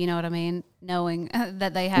 Right. you know what I mean? Knowing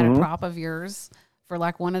that they had a prop of yours for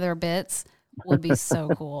like one of their bits would be so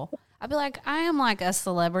cool. I'd be like, I am like a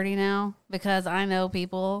celebrity now because I know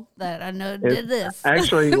people that I know did this.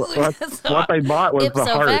 Actually, what they bought was the Ipso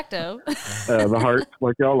heart, facto. the heart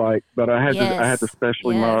like y'all like. But I had Yes. to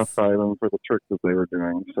specially Yes. modify them for the trick that they were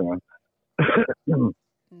doing. So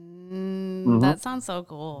That sounds so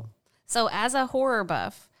cool. So, as a horror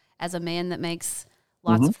buff, as a man that makes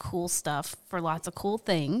lots of cool stuff for lots of cool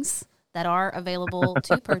things that are available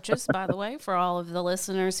to purchase, by the way, for all of the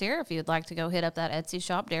listeners here, if you'd like to go hit up that Etsy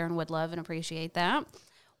shop, Darren would love and appreciate that.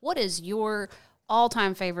 What is your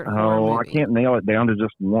all-time favorite horror movie? I can't nail it down to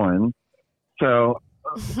just one. So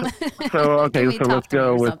okay, Give me so let's top three go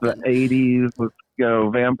or with the something. 80s. Let's go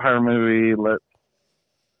vampire movie. Let's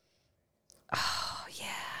Oh,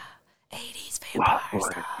 yeah. 80s vampire Boy.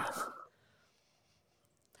 stuff.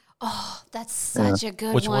 Oh, that's such a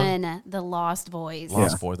good Which one? one. The Lost Boys.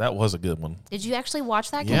 Lost Boy. That was a good one. Did you actually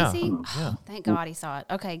watch that, Yeah. Casey? Yeah. Thank God he saw it.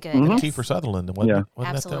 Okay, good. Mhm. Yes. Kiefer Sutherland. Wasn't, Yeah.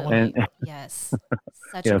 wasn't that Absolutely. one? And- Yes.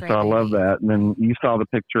 Such a yeah, great so I love movie. that. And then you saw the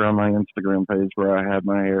picture on my Instagram page where I had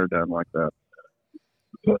my hair done like that.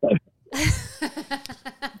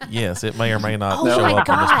 Yes, it may or may not Oh show my up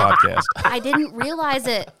on this God. podcast. I didn't realize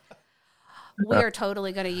it. We are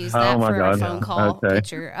totally going to use that Oh my for our God. phone call Okay.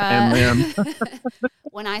 picture. And then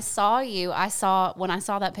When I saw you, when I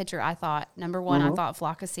saw that picture, I thought, number one, I thought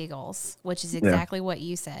flock of seagulls, which is exactly what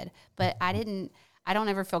you said. But I don't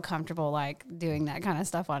ever feel comfortable like doing that kind of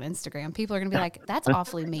stuff on Instagram. People are going to be like, that's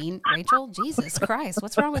awfully mean, Rachel. Jesus Christ,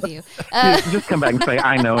 what's wrong with you? just come back and say,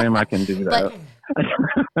 I know him, I can do that.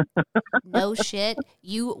 But no shit,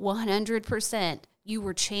 you 100%, you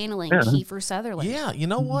were channeling Kiefer Sutherland. Yeah, you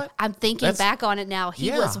know what? I'm thinking That's- back on it now. He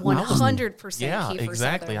Yeah, was I was- 100% Yeah, Kiefer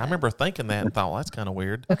exactly. I Sutherland. remember thinking that and thought, well, that's kind of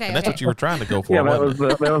weird. Okay, and that's okay. what you were trying to go for, Yeah, that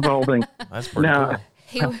wasn't was the whole thing. it? That's pretty Now, cool.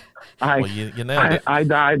 He, I, Well, you nailed it. I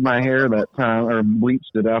dyed my hair that time, or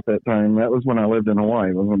bleached it out that time. That was when I lived in Hawaii.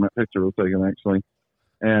 That was when that picture was taken, actually.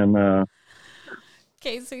 And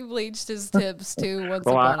Casey bleached his tips too. Once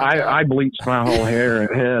well, upon a time. I bleached my whole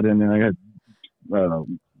head, and then I had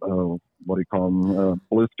what do you call them?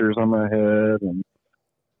 Blisters on my head, and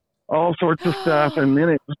all sorts of stuff. And then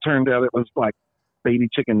it turned out it was like baby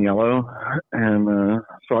chicken yellow, and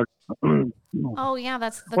so I. Oh yeah,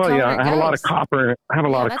 that's the Well, color yeah, it I have a lot of goes. copper. I have a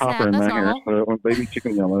lot of that's copper in that's my hair, normal. so it went baby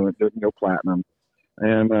chicken yellow. It didn't go platinum,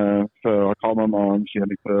 and so I called my mom. She had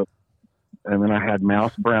me put, and then I had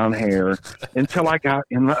mouse brown hair until I got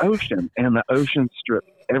in the ocean, and the ocean stripped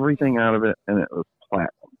everything out of it, and it was platinum.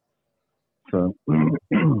 So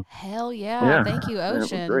Hell yeah. yeah, Thank you, it was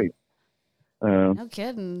Ocean. great. No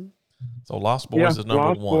kidding. So Lost Boys Yeah, is number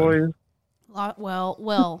Lost one. Boys.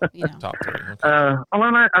 Well, you know. Top three. Okay.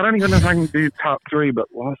 I don't even know if I can do top three, but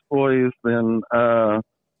Lost Boys. Then oh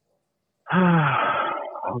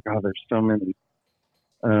god, there's so many.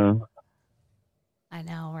 I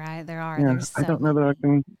know, right? There are. Yeah, There's I don't know that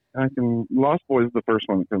I can. Lost Boys is the first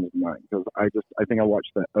one that comes to mind because I think I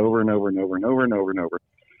watched that over and over and over and over and over and over.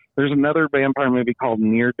 There's another vampire movie called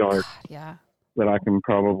Near Dark Yeah. that I can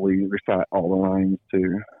probably recite all the lines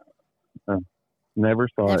to. Never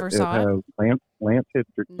saw Never it. saw it? It has Lance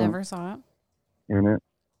Hendrickson Never saw it. in it.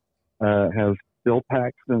 It has Bill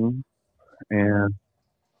Paxton, and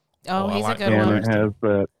Oh, I he's like a good that. and one. it has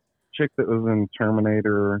that chick that was in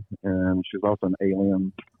Terminator, and she's also an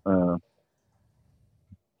alien.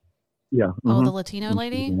 Yeah. Oh, mhm. the Latino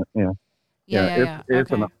lady? Yeah. Yeah.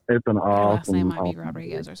 It's Okay. it's an Her last name awesome. might be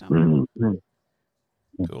Rodriguez or something.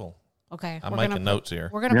 Cool. Okay. I'm we're making gonna notes here.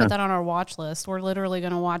 We're going to Yeah. put that on our watch list. We're literally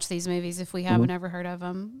going to watch these movies if we haven't ever heard of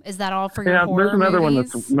them. Is that all for your Yeah, horror there's another one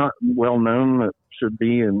movies? that's not well known that should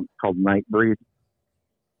be in called Nightbreed.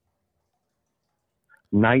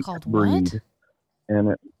 Called Nightbreed, what? and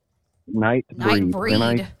it Nightbreed.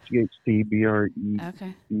 Nightbreed. NIGHTBRED.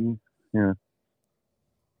 Okay. Yeah.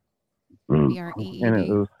 B-R-E-E-D. And it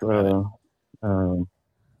was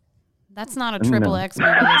That's not a triple No. X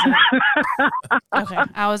movie, is it? Okay.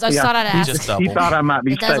 I just Yeah. thought I'd He ask. just he doubled. thought I might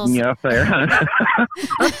be It does setting also- you up there.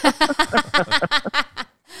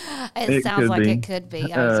 It It sounds could like be. it could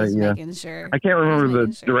be. I was just Yeah. making sure. I can't remember the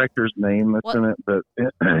making sure. director's name that's What- in it, but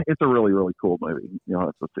it's a really, really cool movie. You'll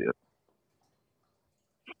have to see it.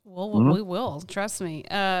 Well, Mhm. we will. Trust me.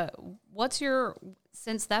 What's your,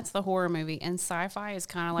 since that's the horror movie and sci-fi is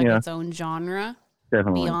kind of like Yeah. its own genre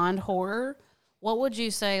Definitely. beyond horror, what would you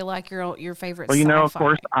say like your favorite Well, you know, of sci-fi?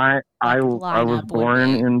 course, I was lineup would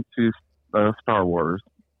born be? into Star Wars,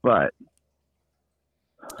 but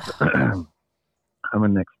I'm a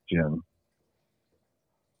next gen.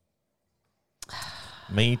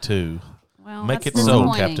 Me too. Well, Make it that's so,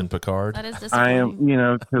 disappointing. Captain Picard. That is I disappointing.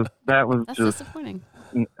 am, because that was That's just disappointing.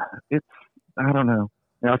 it's. I don't know.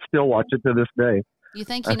 And I still watch it to this day. You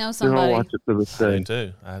think you know Still somebody? watch it to this I do day.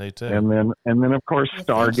 too. I do too. And then of course You think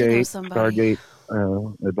you know Stargate, somebody.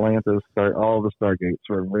 Atlantis, all the Stargates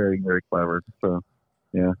were very, very clever. So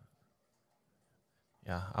yeah.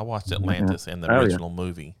 Yeah, I watched Atlantis in the Oh, yeah. original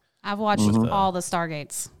movie. I've watched Mhm. all the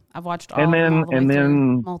Stargates. I've watched all And of them then- all the way and through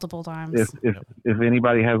then multiple times. If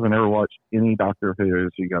anybody hasn't ever watched any Doctor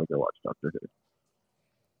Who's, you got to go watch Doctor Who.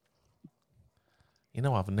 You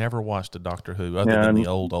know, I've never watched a Doctor Who other Yeah, than and- the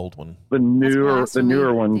old one. The newer blasphemy.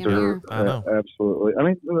 ones Damn are near. I know. absolutely. I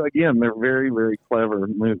mean, again, they're very, very clever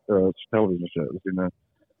television shows. You know,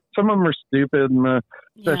 some of them are stupid, and the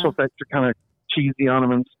special effects are kind of cheesy on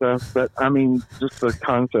them and stuff. But I mean, just the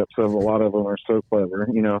concepts of a lot of them are so clever.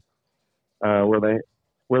 You know, where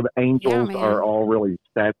the angels man. are all really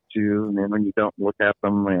statues, and then when you don't look at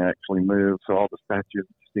them, they actually move. So all the statues you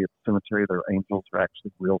see at the cemetery, they're angels, are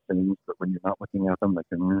actually real things. But when you're not looking at them, they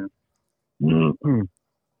can move.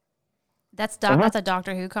 That's Uh-huh. that's a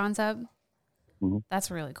Doctor Who concept. Mhm. That's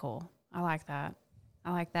really cool. I like that.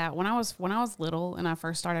 When I was little and I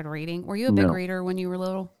first started reading, were you a big No. reader when you were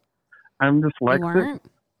little? I'm You dyslexic. weren't?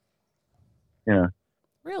 Yeah.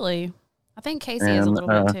 Really? I think Casey is a And, little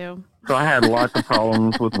bit too. So I had lots of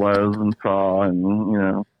problems with Wes and Saw and, you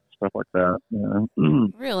know, stuff like that. You know.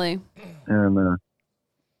 Really? And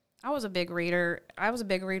I was a big reader.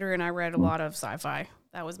 And I read a lot of sci-fi.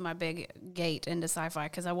 That was my big gate into sci-fi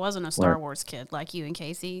because I wasn't a Star Right. Wars kid like you and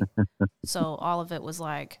Casey. So all of it was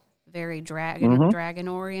like very dragon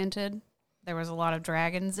oriented. There was a lot of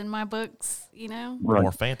dragons in my books, you know. Right.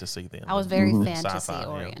 More fantasy then. I was very Sci-fi, fantasy yeah.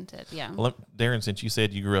 oriented. Yeah. Well, Darren, since you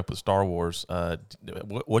said you grew up with Star Wars,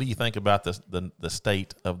 what do you think about the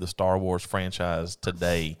state of the Star Wars franchise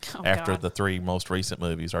today Oh, after God. the 3 most recent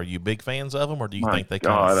movies? Are you big fans of them, or do you my think they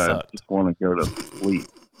kind God, of I sucked? just want to go to sleep.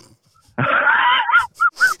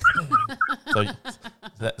 So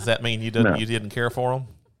does that mean you didn't No. you didn't care for them?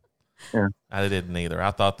 Yeah. I didn't either.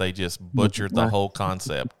 I thought they just butchered the whole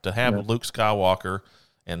concept. To have Luke Skywalker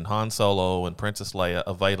and Han Solo and Princess Leia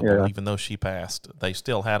available, Yeah. even though she passed, they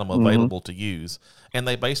still had them Mhm. available to use, and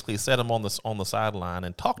they basically set them on the sideline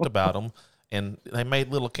and talked about them, and they made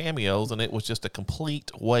little cameos, and it was just a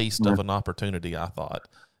complete waste of an opportunity, I thought.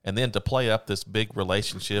 And then to play up this big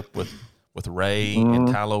relationship with Rey and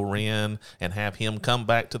Kylo Ren and have him come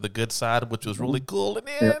back to the good side, which was really cool, and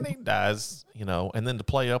then he dies, you know, and then to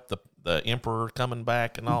play up the Emperor coming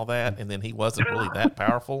back and all that, and then he wasn't really that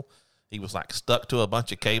powerful. He was like stuck to a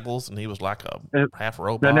bunch of cables, and he was like a half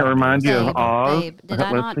robot. Doesn't it remind you of Babe, Oz? babe, did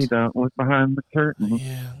I not- Let's see, don't look behind the curtain.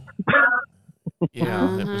 Yeah.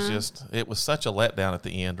 Yeah, it was Uh-huh. it was such a letdown at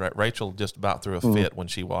the end. Right? Rachel just about threw a fit when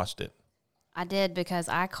she watched it. I did because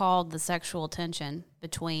I called the sexual tension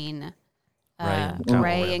between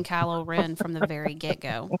Ray and Kylo Ren. Ren from the very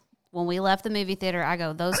get-go. When we left the movie theater, I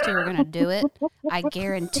go, those two are going to do it. I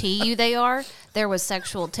guarantee you they are. There was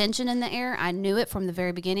sexual tension in the air. I knew it from the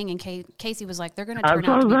very beginning. And Casey was like, they're going to turn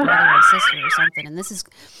out to be brother and sister or something.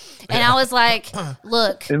 And I was like,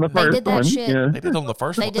 look, In the they first did that one, shit. yeah. They did on the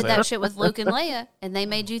first They one. did Sam. that shit with Luke and Leia, and they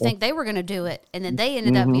made you think they were going to do it. And then they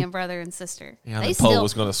ended up being brother and sister. Yeah, They and Poe still,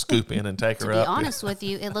 was going to scoop in and take to her be up. honest with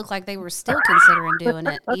you, it looked like they were still considering doing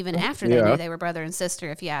it even after they Yeah. knew they were brother and sister,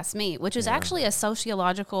 if you ask me, which is actually a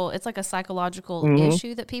sociological, it's like a psychological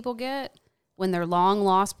issue that people get when they're long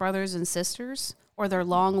lost brothers and sisters or they're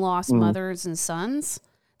long lost mothers and sons.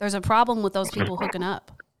 There's a problem with those people hooking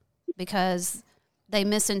up because they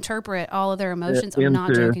misinterpret all of their emotions. I'm not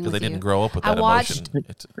Into- joking Because with they you. didn't grow up with I that watched-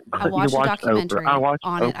 emotion. I watched a watched documentary Oprah. I watched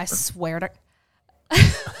on it. I Oprah. swear to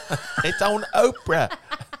It's on Oprah.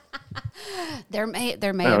 There may Oh,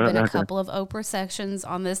 have been a okay. couple of Oprah sections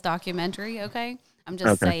on this documentary, okay? I'm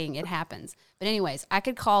just Okay. saying it happens. But anyways, I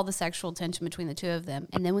could call the sexual tension between the two of them.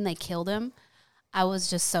 And then when they killed him, I was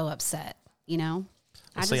just so upset, you know?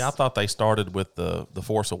 I thought they started with the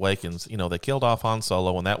Force Awakens. You know, they killed off Han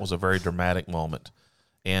Solo, and that was a very dramatic moment.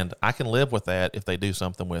 And I can live with that if they do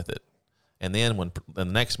something with it. And then when the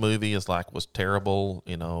next movie was terrible,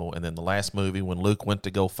 you know, and then the last movie when Luke went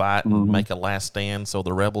to go fight and make a last stand so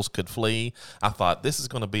the rebels could flee, I thought this is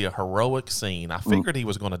going to be a heroic scene. I figured he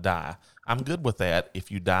was going to die. I'm good with that if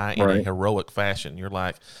you die in a Right. heroic fashion. You're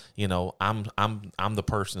like, you know, I'm the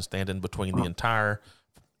person standing between the entire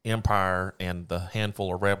Empire and the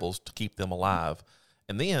handful of rebels to keep them alive.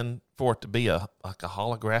 And then for it to be a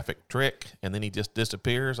holographic trick and then he just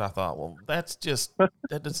disappears, I thought, well, that's just,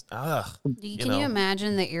 that is, ugh. Can you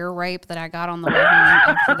imagine the ear rape that I got on the way home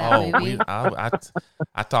after that movie?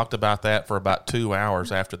 I talked about that for about 2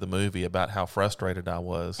 hours after the movie about how frustrated I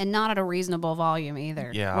was. And not at a reasonable volume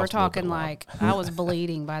either. Yeah, I We're was moving talking a lot. like I was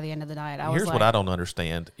bleeding by the end of the night. I was Here's like, what I don't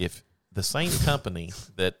understand. If the same company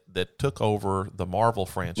that took over the Marvel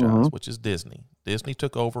franchise, which is Disney. Disney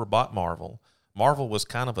took over, bought Marvel. Marvel was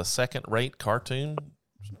kind of a second-rate cartoon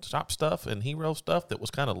top stuff and hero stuff that was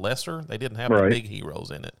kind of lesser. They didn't have the big heroes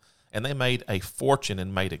in it. And they made a fortune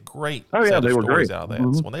and made a great set of stories out of that.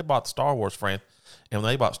 So when they bought Star Wars and when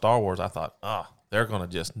they bought Star Wars, I thought, they're going to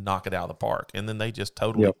just knock it out of the park. And then they just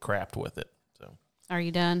totally crapped with it. So, are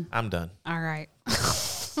you done? I'm done. All right.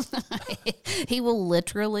 He will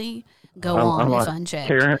literally go on if unchecked.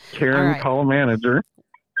 Karen, right. call a manager.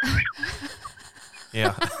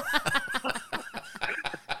 Yeah.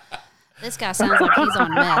 This guy sounds like he's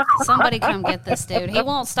on meth. Somebody come get this dude. He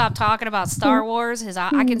won't stop talking about Star Wars.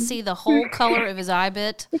 I can see the whole color of his eye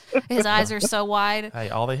bit. His eyes are so wide.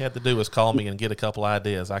 Hey, all they had to do was call me and get a couple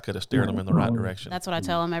ideas. I could have steered them in the right direction. That's what I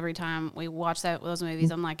tell him every time we watch those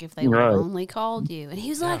movies. I'm like, if they would have only called you. And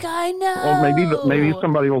he's like, I know. Well, maybe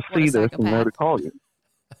somebody will see this and know to call you.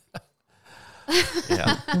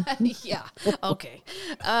 Yeah. Yeah. Okay.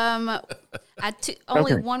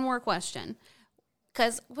 Only one more question.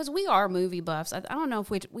 Because we are movie buffs. I don't know if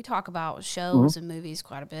we talk about shows and movies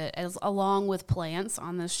quite a bit, along with plants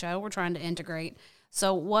on this show. We're trying to integrate.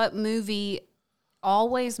 So what movie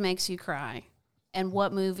always makes you cry? And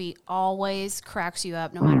what movie always cracks you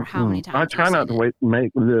up no matter how many times I try not to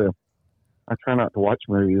I try not to watch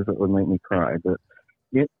movies that would make me cry, but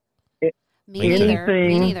Me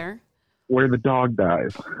neither. Where the dog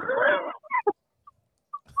dies.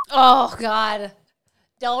 Oh, God.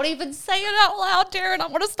 Don't even say it out loud, Darren. I'm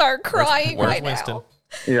going to start crying Where's right Winston? now.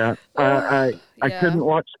 Yeah, I couldn't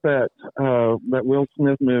watch that Will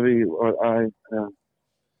Smith movie. The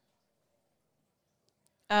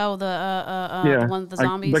one with the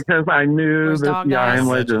zombies. Because I knew that. I Am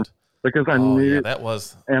Legend. Because I knew that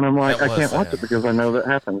was, and I'm like, I can't watch sad. it because I know that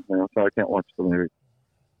happens now, so I can't watch the movie.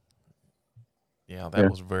 Yeah, that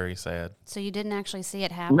was very sad. So you didn't actually see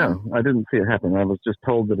it happen? No, I didn't see it happen. I was just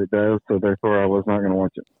told that it does, so therefore I was not going to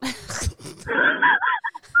watch it.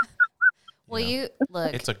 Well, you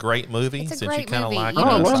look. It's a great movie It's a since great you kind of movie. like You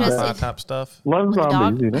need to sci-fi just- type stuff. Love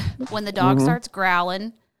zombies, you know. When the dog starts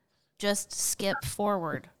growling, just skip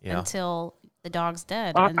forward until the dog's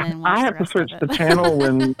dead, and then watch I the have to rest switch of the it. channel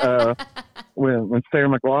when Sarah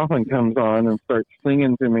McLachlan comes on and starts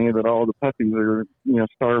singing to me that all the puppies are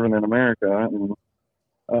starving in America. And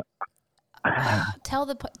Tell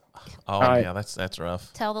that's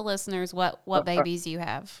rough. Tell the listeners what babies you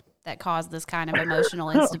have that cause this kind of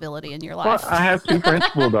emotional instability in your life. Well, I have 2 French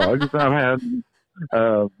bulldogs. I've had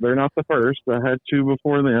they're not the first. I had 2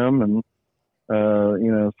 before them, and I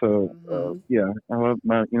love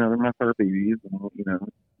they're my fur babies, and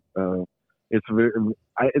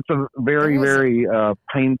it's a very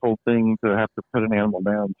painful thing to have to put an animal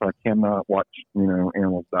down. So I cannot watch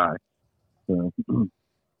animals die. So.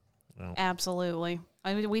 Absolutely.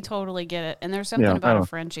 I mean, we totally get it. And there's something about a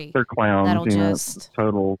Frenchie. They're clowns. That'll just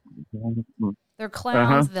total. They're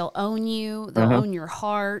clowns. They'll own you. They'll own your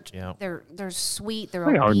heart. Yeah. They're sweet. They're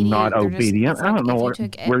They obedient. are not obedient. I don't know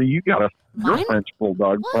where you got your French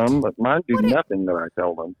bulldog from, but mine do nothing that I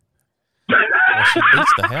tell them. Well, she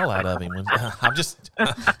beats the hell out of him. I'm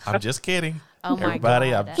just kidding. Oh my Everybody,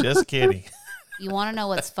 God. I'm just kidding. You want to know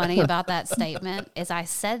what's funny about that statement? Is I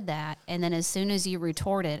said that, and then as soon as you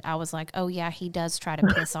retorted, I was like, oh, yeah, he does try to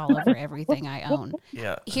piss all over everything I own.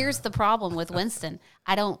 Yeah. Here's the problem with Winston.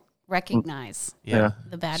 I don't recognize Yeah.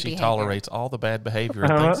 the bad She behavior. tolerates all the bad behavior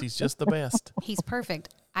and thinks he's just the best. He's perfect.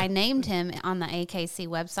 I named him on the AKC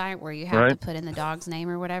website where you have to put in the dog's name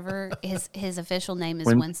or whatever. His official name is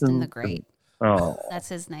Winston the Great. Oh. That's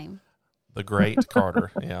his name. The Great Carter,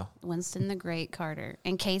 yeah. Winston the Great Carter.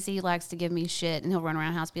 And Casey likes to give me shit, and he'll run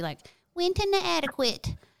around the house and be like, Winston the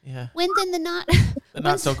Adequate. Yeah. Winston the Not... The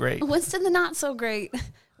not so great. Winston the Not So Great.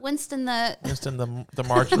 Winston the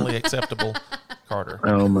marginally acceptable Carter.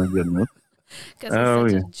 Oh, my goodness. Because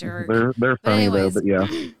he's such a jerk. They're funny, anyways, though, but yeah.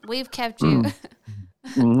 We've kept you...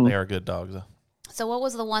 They are good dogs, though. So what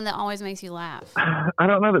was the one that always makes you laugh? I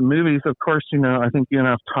don't know the movies. Of course, I think you and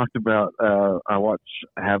I have talked about, I watch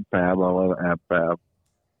Ab Fab. I love Ab Fab.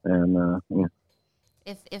 And,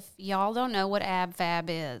 If y'all don't know what Ab Fab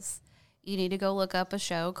is, you need to go look up a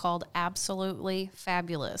show called Absolutely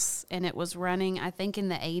Fabulous. And it was running, I think, in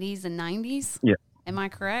the 80s and 90s. Yeah. Am I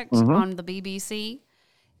correct? On the BBC?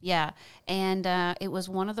 Yeah. And it was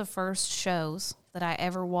one of the first shows that I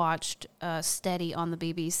ever watched steady on the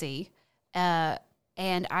BBC.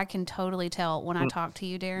 And I can totally tell when I talk to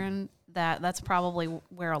you, Darren, that's probably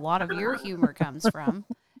where a lot of your humor comes from,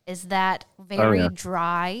 is that very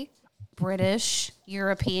dry British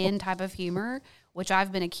European type of humor which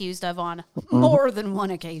I've been accused of on Mm-hmm. more than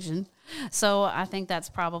one occasion. So I think that's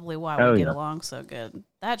probably why we Oh, get yeah. along so good.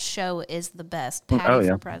 That show is the best. Patty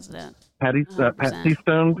yeah. for president. Patsy 100%.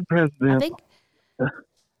 Stone for president. I think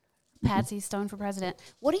Patsy Stone for president.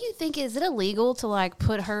 What do you think? Is it illegal to like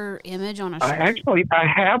put her image on a shirt? I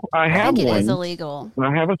have I think it one. is illegal.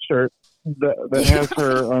 I have a shirt that has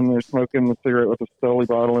her on there smoking the cigarette with a Stoli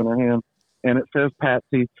bottle in her hand, and it says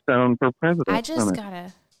Patsy Stone for president. I just on it.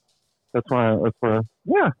 gotta. That's why.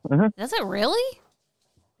 Yeah. Uh-huh. Does it really?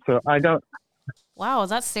 So I don't. Wow, is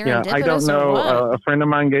that Yeah, serendipitous I don't or know. what? A friend of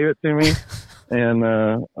mine gave it to me,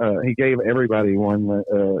 and he gave everybody one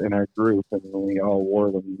in our group, and we all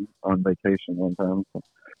wore them on vacation one time. So.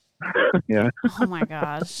 Yeah. Oh my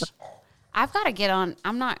gosh. I've got to get on.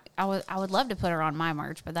 I would love to put her on my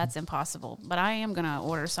merch, but that's impossible. But I am going to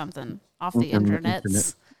order something off the Internet.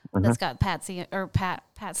 internets that's got Patsy or Pat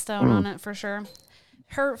Stone on it for sure.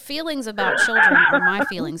 Her feelings about children are my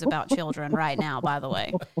feelings about children right now, by the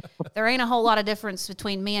way. There ain't a whole lot of difference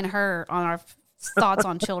between me and her on our thoughts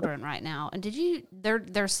on children right now. And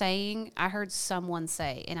they're saying, I heard someone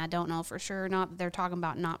say, and I don't know for sure or not, they're talking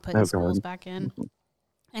about not putting schools back in.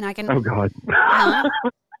 And I can, Oh God.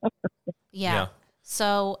 yeah.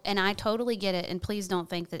 So, and I totally get it. And please don't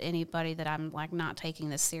think that anybody that I'm like not taking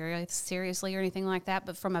this seriously or anything like that.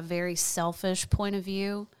 But from a very selfish point of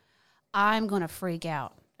view, I'm going to freak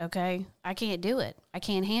out. Okay. I can't do it. I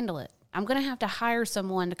can't handle it. I'm going to have to hire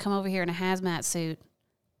someone to come over here in a hazmat suit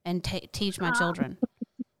and teach my children.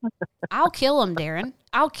 I'll kill them, Darren.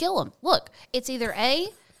 I'll kill them. Look, it's either A,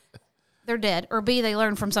 they're dead, or B, they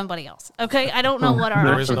learn from somebody else. Okay. I don't know what our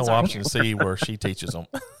There is options no are option here. C where she teaches them.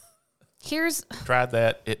 Tried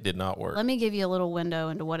that. It did not work. Let me give you a little window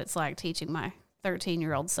into what it's like teaching my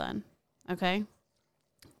 13-year-old son. Okay,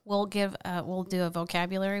 we'll do a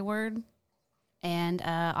vocabulary word, and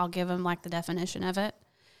I'll give him like the definition of it,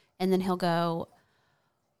 and then he'll go,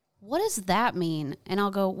 "What does that mean?" And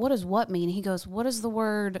I'll go, "What does what mean?" He goes, "What does the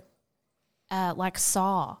word like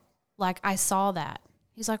saw? Like I saw that."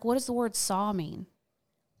 He's like, "What does the word saw mean?"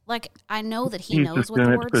 Like I know that he He's knows just what the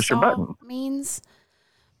doing it to word push your saw button. means.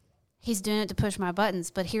 He's doing it to push my buttons,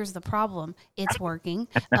 but here's the problem: it's working.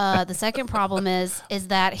 The second problem is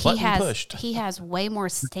that Button pushed. he has way more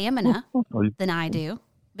stamina than I do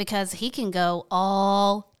because he can go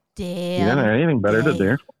all damn. You got anything better to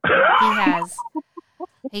day. do?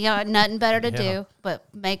 He got nothing better to Yeah. do but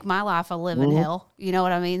make my life a living hell. You know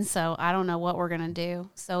what I mean? So I don't know what we're gonna do.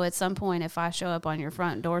 So at some point, if I show up on your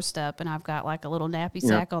front doorstep and I've got like a little nappy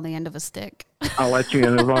sack on the end of a stick. I'll let you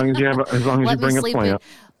in as long as you Let me bring a sleep in. plant.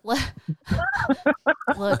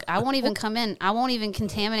 Look, I won't even come in. I won't even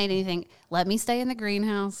contaminate anything. Let me stay in the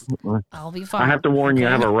greenhouse. I'll be fine. I have to warn you,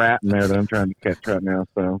 I have okay? a rat in there that I'm trying to catch right now.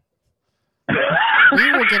 So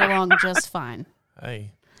We will get along just fine.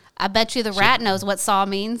 Hey, I bet you the rat knows what saw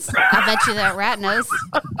means. I bet you that rat knows.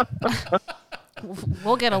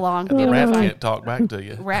 We'll get along. the It'll be rat fine. can't talk back to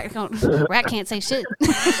you. Rat can't say shit.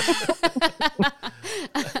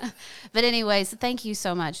 But anyways, thank you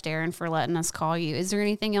so much, Darren, for letting us call you. Is there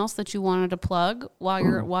anything else that you wanted to plug while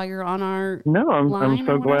you're on our? no, I'm line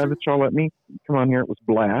so or glad whatever? that y'all let me come on here. It was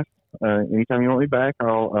a blast. Anytime you want me back,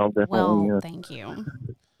 I'll definitely Well, thank you.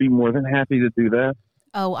 be more than happy to do that.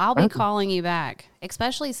 Oh, I'll be calling you back,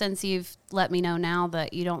 especially since you've let me know now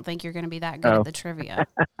that you don't think you're going to be that good at the trivia.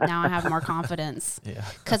 Now I have more confidence. Yeah.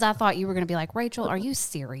 Because I thought you were going to be like, Rachel, are you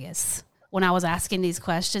serious? When I was asking these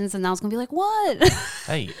questions, and I was going to be like, what?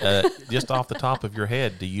 Hey, just off the top of your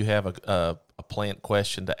head, do you have a plant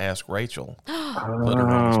question to ask Rachel? Put her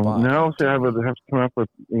on the spot. No, see, I would have to come up with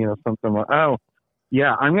something like,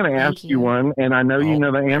 yeah, I'm going to ask you one, and I know you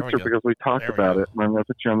know the there we answer go. because we talked There we about go. it. And I'm going to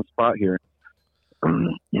put you on the spot here.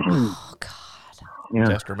 Oh, God. Yeah.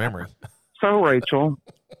 Test her memory. So, Rachel,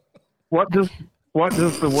 what does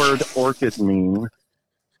the word orchid mean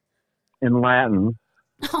in Latin?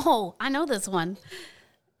 Oh, I know this one.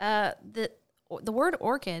 The word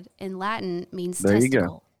orchid in Latin means There you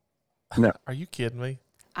testicle. go. Are you kidding me?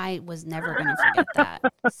 I was never going to forget that.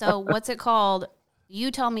 So what's it called?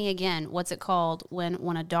 You tell me again. What's it called when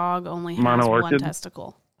a dog only has one Mono-orchid?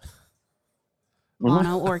 testicle?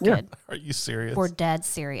 Mono orchid. Are you serious? We're dead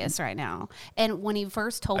serious right now. And when he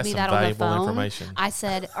first told That's me some that on the valuable phone, information. I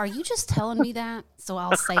said, "Are you just telling me that so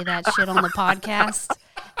I'll say that shit on the podcast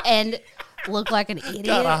and look like an idiot?"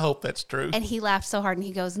 God, I hope that's true. And he laughed so hard and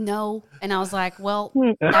he goes, "No." And I was like, "Well,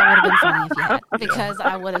 that would have been funny if you had, because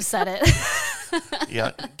I would have said it."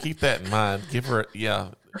 Yeah, keep that in mind. Give her, yeah,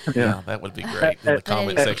 that would be great. In the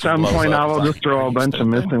comment At section At some blows point, up. I It's will like, just throw are a you bunch of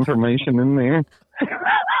stupid? misinformation in there.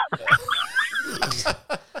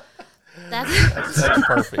 That's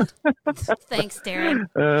perfect. Thanks, Darren.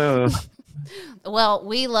 Uh, Well,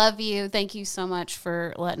 we love you. Thank you so much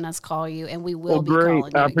for letting us call you, and we will well, be great.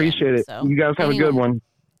 calling you I appreciate again. it. So, You guys have a good anyway. one.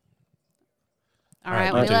 All All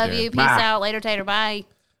right, right, you we too, love Darren. you. Peace Bye. out. Later, Tater. Bye.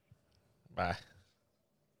 Bye.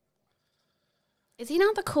 Is he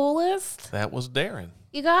not the coolest? That was Darren.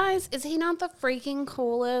 You guys, is he not the freaking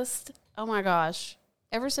coolest? Oh my gosh.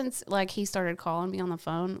 Ever since like he started calling me on the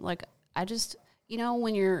phone, like I just,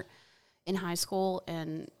 when you're in high school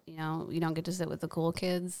and, you don't get to sit with the cool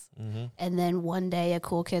kids. Mm-hmm. And then one day a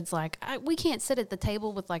cool kid's like, we can't sit at the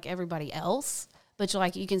table with like everybody else, but you're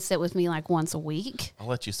like, you can sit with me like once a week. I'll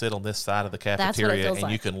let you sit on this side of the what it cafeteria feels and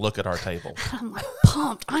like. you can look at our table. I'm like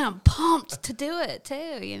pumped. I am pumped to do it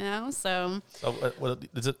too, So So, well,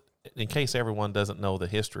 is it, in case everyone doesn't know the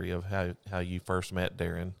history of how you first met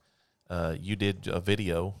Darren, you did a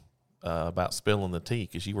video about spilling the tea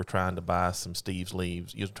because you were trying to buy some Steve's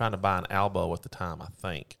Leaves. You were trying to buy an Albo at the time, I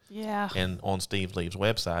think. yeah. And on Steve Leaves'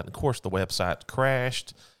 website. And of course, the website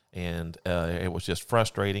crashed, and it was just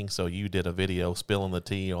frustrating. So you did a video spilling the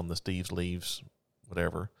tea on the Steve's Leaves,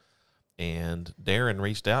 whatever. And Darren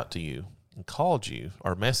reached out to you and called you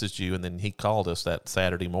or messaged you, and then he called us that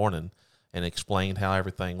Saturday morning and explained how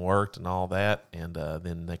everything worked and all that. And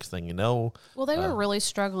then next thing you know, Well, they were really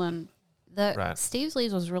struggling. Right. Steve's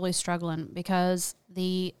Leaves was really struggling because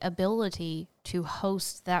the ability to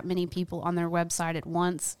host that many people on their website at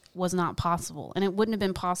once was not possible. And it wouldn't have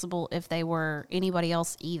been possible if they were anybody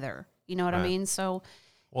else either. You know what I Right. mean? So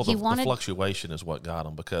well, he the wanted fluctuation is what got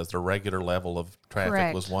them because their regular level of traffic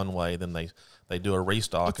Correct. was one way. Then they do a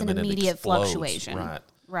restock It's and an then immediate it explodes. fluctuation. Right.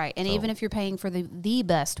 Right. And So- even if you're paying for the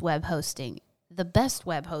best web hosting, the best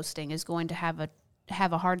web hosting is going to have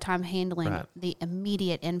a hard time handling Right. the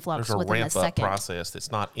immediate influx There's a within a ramp up second. process that's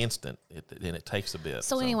not instant, and it takes a bit.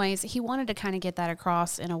 So, anyways, he wanted to kind of get that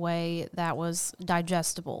across in a way that was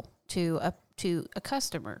digestible to a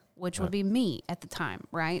customer, which would be me at the time,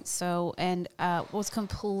 right? So, and was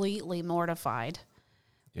completely mortified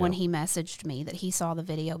when Yeah. he messaged me that he saw the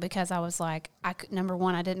video because I was like, number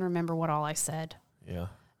one, I didn't remember what all I said. Yeah.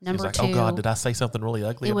 Number He's like, oh God, two, did I say something really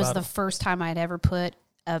ugly It was about the him? first time I'd ever put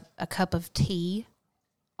a cup of tea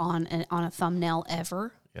on a thumbnail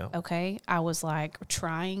ever. Yeah. Okay. I was like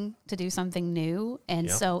trying to do something new. And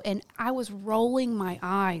Yeah. and I was rolling my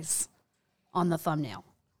eyes on the thumbnail.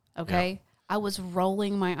 Okay. I was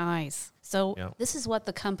rolling my eyes. So Yeah. this is what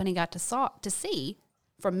the company got to see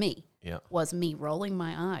from me Yeah. was me rolling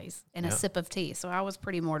my eyes and a Yeah. sip of tea. So I was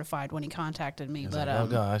pretty mortified when he contacted me, He's but like, oh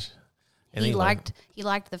gosh. And he anyway,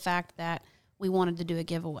 liked the fact that we wanted to do a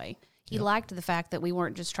giveaway. He liked the fact that we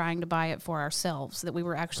weren't just trying to buy it for ourselves, that we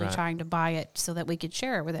were actually Right. trying to buy it so that we could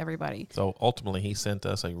share it with everybody. So ultimately, he sent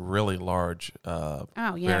us a really large Oh,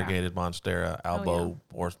 yeah. variegated Monstera, Albo,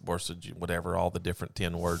 Borsage, whatever, all the different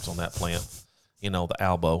 10 words on that plant, the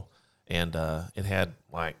Albo. And it had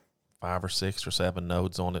like 5 or 6 or 7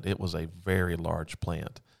 nodes on it. It was a very large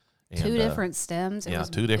plant. And, Two different stems. It yeah, was,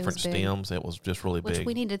 2 it different was big. stems. It was just really Which big.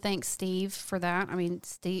 we need to thank Steve for that. I mean,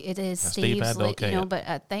 Steve, it is Steve Steve's, had to okay it.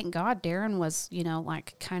 but thank God Darren was,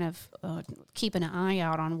 like kind of keeping an eye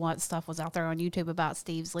out on what stuff was out there on YouTube about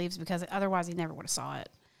Steve's Leaves because otherwise he never would have saw it.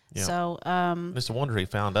 Yeah. So, It's a wonder he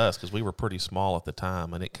found us because we were pretty small at the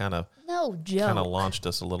time, and it kind of no joke. launched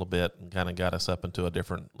us a little bit and kind of got us up into a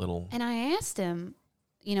different little. And I asked him,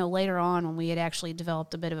 later on when we had actually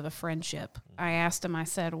developed a bit of a friendship, I asked him, I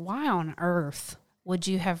said, why on earth would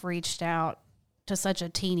you have reached out to such a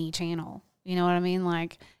teeny channel? You know what I mean?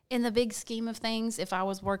 Like in the big scheme of things, if I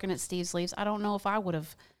was working at Steve's Leaves, I don't know if I would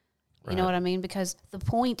have, you know Right. what I mean? Because the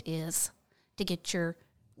point is to get your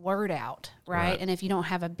word out, right? Right. And if you don't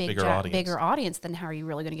have a Bigger bigger audience. audience, then how are you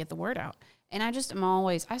really going to get the word out? And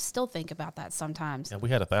I still think about that sometimes. Yeah, we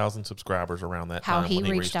had 1,000 subscribers around that How time he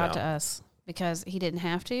when reached out to us because he didn't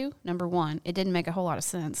have to. Number one, it didn't make a whole lot of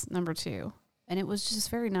sense. Number two, and it was just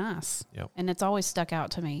very nice. Yep. And it's always stuck out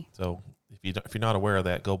to me. So if you're not aware of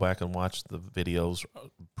that, go back and watch the videos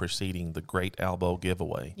preceding the Great Albo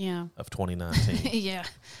giveaway Yeah. of 2019. Yeah.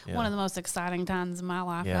 Yeah. One of the most exciting times in my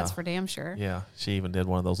life. Yeah. That's for damn sure. Yeah, she even did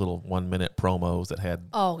one of those little 1-minute promos that had.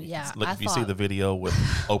 Oh, yeah. Look, if you see the video with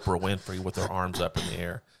Oprah Winfrey with her arms up in the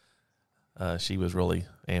air, she was really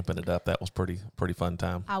amping it up. That was pretty fun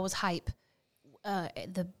time. I was hype.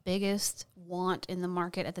 The biggest want in the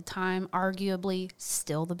market at the time, arguably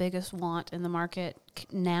still the biggest want in the market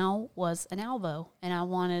now, was an Albo. And I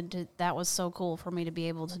wanted to, that was so cool for me to be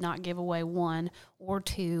able to not give away 1 or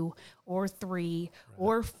 2 or 3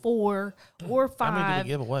 or 4 or 5. How many did we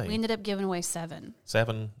give away? We ended up giving away 7.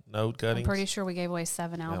 7 node cuttings. I'm pretty sure we gave away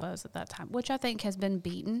 7 Albos at that time, which I think has been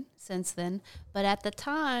beaten since then. But at the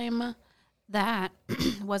time, That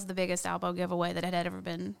was the biggest Albo giveaway that had ever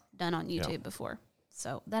been done on YouTube before.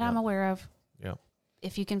 So that I'm aware of. Yeah.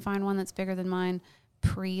 If you can find one that's bigger than mine,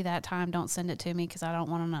 pre that time, don't send it to me because I don't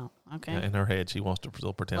want to know. Okay. In her head, she wants to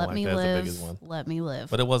still pretend Let like me that's live. the biggest one. Let me live.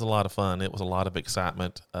 But it was a lot of fun. It was a lot of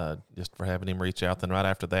excitement just for having him reach out. Then right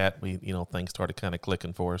after that, we things started kind of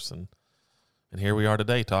clicking for us, and here we are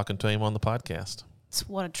today talking to him on the podcast.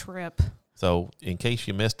 What a trip. So in case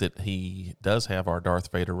you missed it, he does have our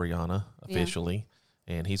Darth Vader Rihanna officially,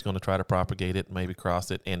 and he's going to try to propagate it, maybe cross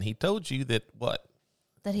it. And he told you that what?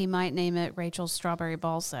 That he might name it Rachel's Strawberry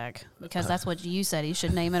Ballsack because that's what you said he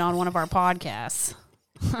should name it on one of our podcasts.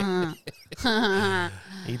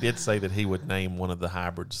 He did say that he would name one of the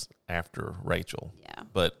hybrids after Rachel. Yeah.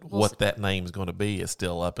 But what that name is going to be is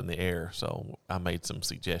still up in the air. So I made some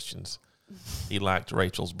suggestions. He liked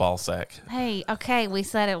Rachel's Ballsack. Hey, okay, we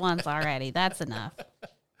said it once already. That's enough.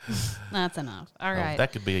 That's enough. All right.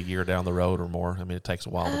 That could be a year down the road or more. I mean, it takes a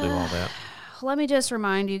while to do all that. Let me just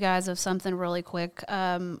remind you guys of something really quick.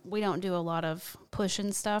 We don't do a lot of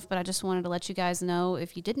pushing stuff, but I just wanted to let you guys know,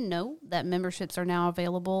 if you didn't know, that memberships are now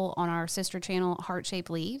available on our sister channel, Heart Shape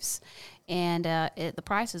Leaves. And the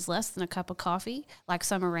price is less than a cup of coffee. Like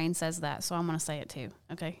Summer Rain says that, so I'm going to say it too,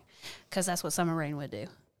 okay? Because that's what Summer Rain would do.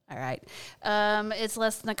 All right. It's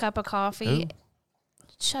less than a cup of coffee. Ooh.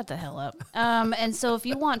 Shut the hell up. And so if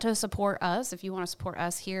you want to support us,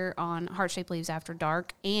 here on Heart Shape Leaves After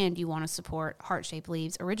Dark, and you want to support Heart Shape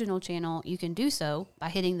Leaves original channel, you can do so by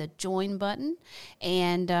hitting the join button.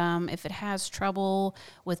 And if it has trouble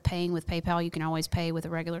with paying with PayPal, you can always pay with a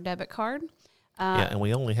regular debit card. And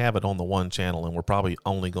we only have it on the one channel, and we're probably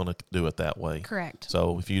only going to do it that way. Correct.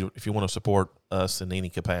 So if you want to support us in any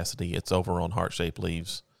capacity, it's over on Heart Shape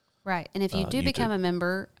Leaves. Right. And if you do become a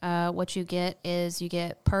member, what you get is you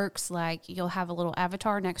get perks like you'll have a little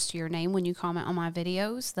avatar next to your name when you comment on my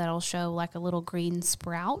videos that'll show like a little green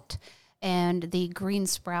sprout. And the green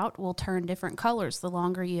sprout will turn different colors the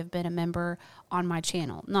longer you have been a member on my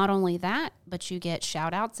channel. Not only that, but you get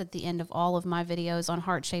shout outs at the end of all of my videos on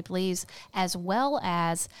Heart Shaped Leaves, as well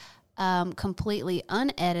as completely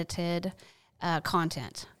unedited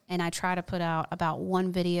content. And I try to put out about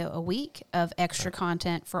one video a week of extra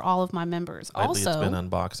content for all of my members. Lately Also, it's been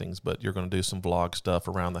unboxings, but you're going to do some vlog stuff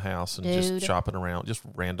around the house and just shopping around, just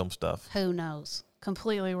random stuff. who knows?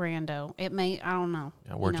 Completely rando. It may, I don't know.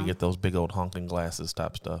 Yeah, where'd you get those big old honking glasses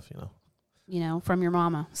type stuff, From your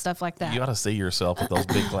mama, stuff like that. You ought to see yourself with those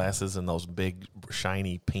big glasses and those big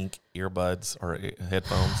shiny pink earbuds or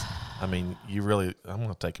headphones. I mean, I'm going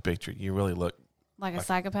to take a picture. You really look like a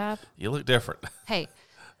psychopath? You look different. Hey,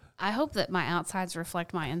 I hope that my outsides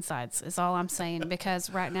reflect my insides is all I'm saying,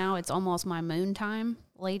 because right now it's almost my moon time,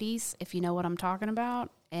 ladies, if you know what I'm talking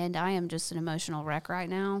about. And I am just an emotional wreck right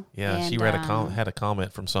now. Yeah, and, she had a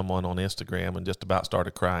comment from someone on Instagram and just about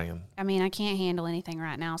started crying. I mean, I can't handle anything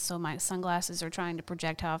right now, so my sunglasses are trying to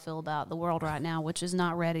project how I feel about the world right now, which is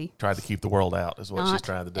not ready. Tried to keep the world out is what she's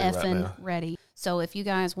trying to do right now. Not ready. So if you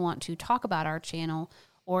guys want to talk about our channel,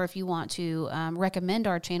 or if you want to recommend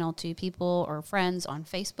our channel to people or friends on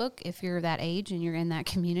Facebook, if you're that age and you're in that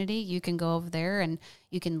community, you can go over there and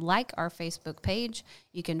you can like our Facebook page.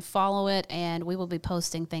 You can follow it, and we will be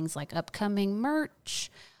posting things like upcoming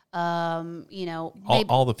merch, all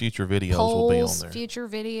the future videos will be on there. Future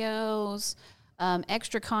videos,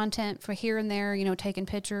 extra content for here and there, taking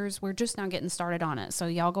pictures. We're just now getting started on it. So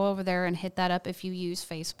y'all go over there and hit that up if you use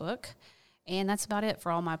Facebook. And that's about it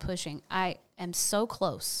for all my pushing. I am so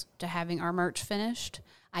close to having our merch finished.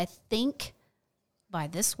 I think by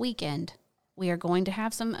this weekend, we are going to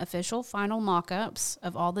have some official final mock-ups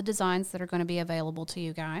of all the designs that are going to be available to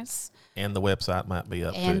you guys. And the website might be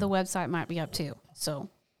up, And the website might be up, too. So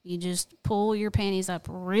you just pull your panties up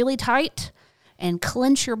really tight and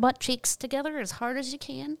clench your butt cheeks together as hard as you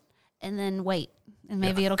can, and then wait. And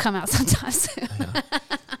maybe it'll come out sometime soon. Yeah.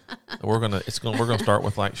 We're gonna start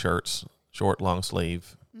with like shirts. Short, long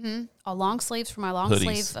sleeve. Mm-hmm. Long sleeves for my long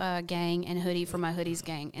hoodies. sleeve gang, and hoodie for my hoodies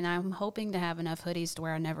gang. And I'm hoping to have enough hoodies to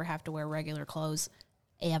where I never have to wear regular clothes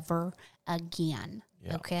ever again.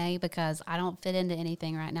 Yeah. Okay? Because I don't fit into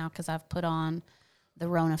anything right now because I've put on the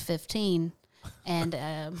Rona 15 and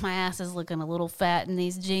my ass is looking a little fat in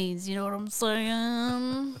these jeans. You know what I'm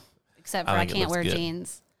saying? Except for I can't wear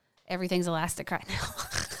jeans. Everything's elastic right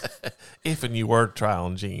now. If and you were to try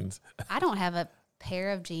on jeans. I don't have a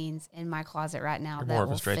pair of jeans in my closet right now. You're that more of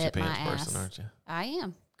will a stretchy fit pants my person, ass. aren't you? I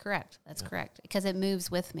am. Correct. That's correct. Because it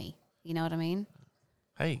moves with me. You know what I mean?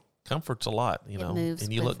 Hey, comfort's a lot, moves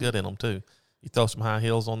and you look good in them too. You throw some high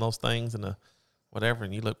heels on those things and whatever,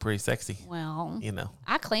 and you look pretty sexy. Well,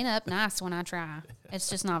 I clean up nice when I try. It's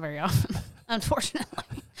just not very often,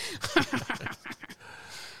 unfortunately.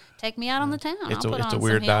 Take me out on the town. It's I'll put a on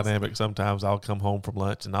weird some heels. dynamic. Sometimes I'll come home from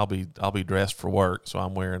lunch and I'll be dressed for work, so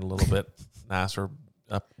I'm wearing a little bit nicer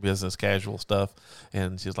business casual stuff.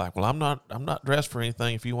 And she's like, "Well, I'm not dressed for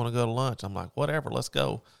anything. If you want to go to lunch," I'm like, "Whatever, let's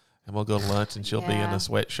go." And we'll go to lunch, and she'll be in Yeah. a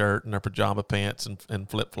sweatshirt and her pajama pants and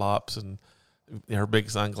flip flops and her big I'll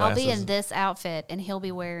sunglasses. be in this outfit, and he'll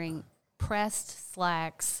be wearing pressed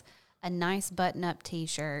slacks, a nice button-up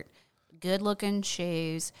T-shirt, good-looking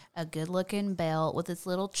shoes, a good-looking belt with his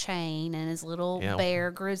little chain and his little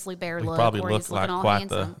grizzly bear We look, probably where look he's looking like all quite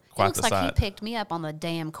the- handsome. It quite looks the like he sight. picked me up on the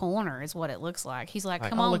damn corner, is what it looks like. He's like,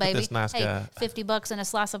 "Come "Oh, on, look at baby, this nice hey, guy." $50 and a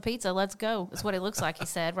slice of pizza, let's go." That's what it looks like. He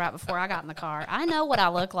said right before I got in the car. I know what I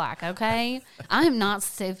look like. Okay, I am not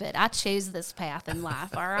stupid. I choose this path in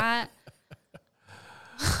life. All right.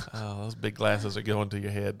 Oh, those big glasses are going to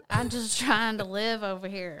your head. I'm just trying to live over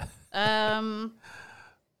here.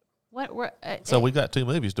 So we've got 2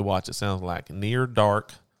 movies to watch. It sounds like Near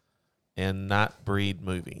Dark and Nightbreed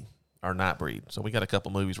movie or Nightbreed. So we got a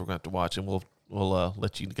couple movies we're going to have to watch, and we'll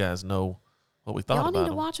let you guys know what we thought y'all about need to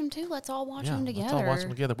them. watch them too. Let's all watch them together. Let's all watch them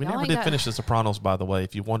together. We Y'all never ain't did got- finish The Sopranos, by the way.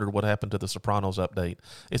 If you wondered what happened to The Sopranos update,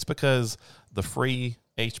 it's because the free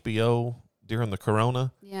HBO during the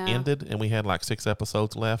Corona Yeah. ended, and we had like 6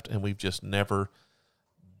 episodes left, and we've just never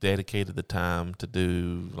dedicated the time to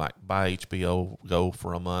do like buy HBO Go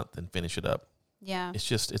for a month and finish it up. Yeah.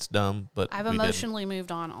 It's dumb, but I've we didn't. emotionally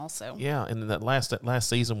moved on also. Yeah, and that last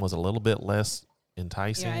season was a little bit less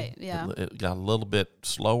enticing. Right, yeah. It got a little bit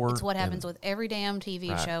slower. It's what and- happens with every damn TV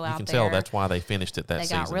right, show you out can there. tell that's why they finished it that they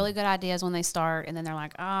season. got really good ideas when they start, and then they're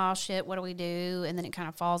like, "Oh shit, what do we do?" And then it kind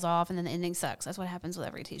of falls off, and then the ending sucks. That's what happens with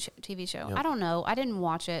every TV show. Yep. I don't know. I didn't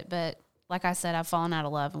watch it, but like I said, I've fallen out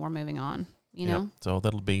of love, and we're moving on. You know, Yep. So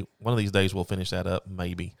that'll be one of these days. We'll finish that up,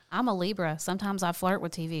 maybe. I'm a Libra. Sometimes I flirt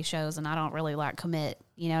with TV shows, and I don't really like commit.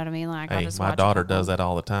 You know what I mean? Like, I Hey, just my watch a daughter couple. does that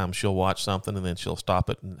all the time. She'll watch something and then she'll stop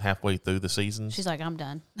it halfway through the season, She's like, "I'm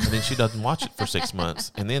done." and then she doesn't watch it for 6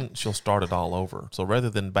 months, and then she'll start it all over. So rather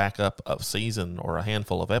than back up a season or a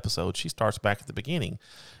handful of episodes, she starts back at the beginning.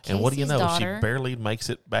 And what do you Casey's know? daughter- She barely makes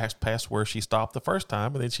it back past where she stopped the first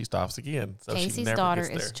time, and then she stops again. So she Casey's never daughter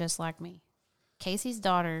gets is there. just like me. Casey's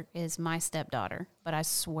daughter is my stepdaughter, but I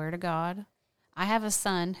swear to God, I have a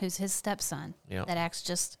son who's his stepson Yep. that acts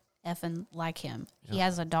just effing like him. He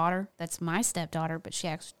has a daughter that's my stepdaughter, but she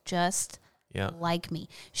acts just Yeah. like me.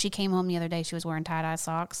 She came home the other day. She was wearing tie-dye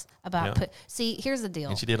socks. Yeah. See, here's the deal.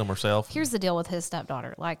 And she did them herself. Here's the deal with his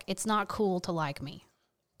stepdaughter. Like, it's not cool to like me.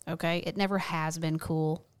 Okay? It never has been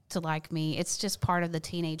cool to like me. It's just part of the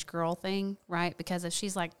teenage girl thing, right? Because if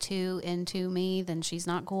she's like too into me, then she's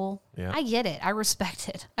not cool. Yeah. I get it. I respect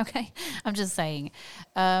it. Okay? I'm just saying.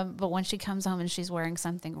 But when she comes home and she's wearing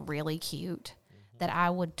something really cute that I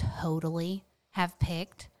would totally have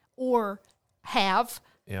picked or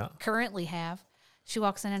Yeah. currently have, she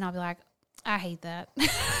walks in and I'll be like, "I hate that."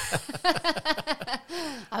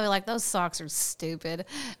 I'll be like, "Those socks are stupid,"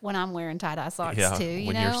 when I'm wearing tie-dye socks Yeah. too, you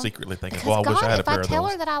when know? you're secretly thinking, Because well, I wish God, I had a if pair I of tell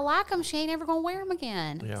those. her that I like them, she ain't ever going to wear them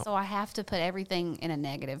again. Yeah. So I have to put everything in a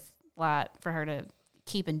negative light for her to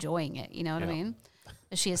keep enjoying it. You know what I Yeah. mean?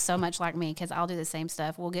 But she is so much like me because I'll do the same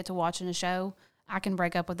stuff. We'll get to watching a show. I can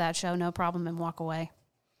break up with that show, no problem, and walk away.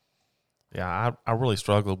 Yeah, I really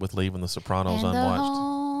struggled with leaving The Sopranos And the unwatched.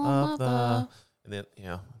 home of the- And then,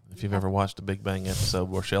 if you've ever watched a Big Bang episode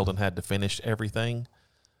where Sheldon had to finish everything,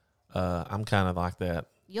 I'm kind of like that.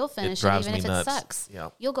 You'll finish it drives even me if nuts. it sucks. Yeah.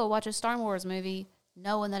 You'll go watch a Star Wars movie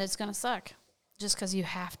knowing that it's going to suck just because you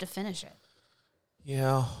have to finish it.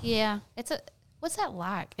 Yeah, Yeah. What's that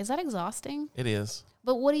like? Is that exhausting? it is.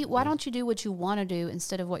 But why don't you do what you want to do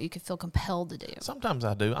instead of what you could feel compelled to do? Sometimes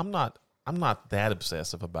I do. I'm not that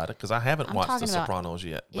obsessive about it because I haven't I'm watched The talking about Sopranos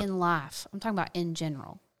yet. But In life, I'm talking about in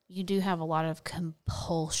general. You do have a lot of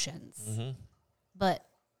compulsions, Mm-hmm. but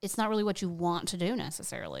it's not really what you want to do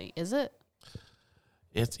necessarily, is it?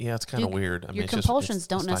 it's kind of You- weird. I mean, Your it's just- compulsions it's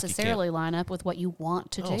don't like you can't- necessarily line up with what you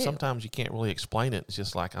want to No, do. sometimes you can't really explain it. It's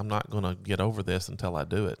just like I'm not going to get over this until I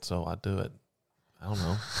do it. So I do it. I don't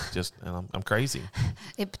know. And I'm crazy.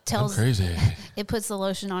 It tells crazy. it puts the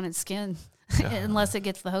lotion on its skin unless it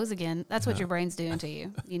gets the hose again. That's what your brain's doing to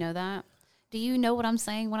you. You know that? Do you know what I'm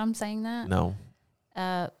saying when I'm saying that? No,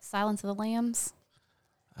 Silence of the Lambs.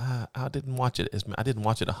 I didn't watch it. I didn't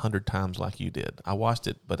watch it 100 times like you did. I watched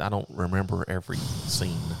it, but I don't remember every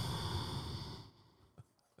scene.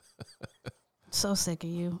 So sick of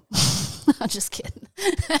you. I'm just kidding.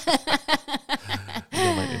 You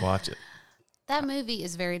don't make me watch it. That movie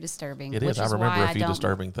is very disturbing. It which is. I remember why a few don't-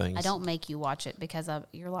 disturbing things. I don't make you watch it because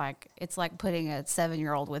you're like, it's like putting a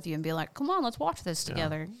 7-year-old with you and be like, "Come on, let's watch this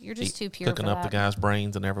together." You're just too pure cooking for up the that. guy's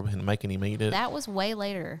brains and making him eat it. That was way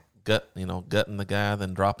later. gutting the guy,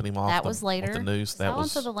 then dropping him off. That was later. With the noose. That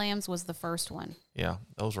Silence was of the Lambs was the first one, yeah.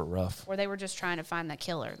 Those were rough. where they were just trying to find the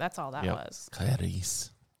killer. That's all that Yep. was.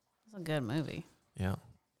 Clarice. It was a good movie. Yeah.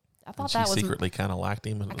 I And thought she that was. secretly kind of liked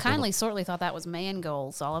him. I kindly, sortly thought that was man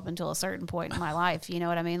goals all up until a certain point in my life. You know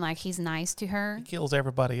what I mean? Like, he's nice to her, He kills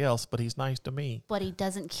everybody else, but he's nice to me. but he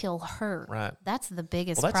doesn't kill her. Right. That's the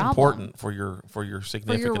biggest Well, that's problem. important for your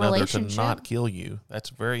significant other to relationship. not kill you.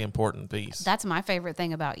 That's a very important piece. That's my favorite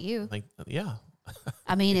thing about you. I think, yeah.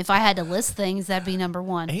 I mean, if I had to list things, that'd be number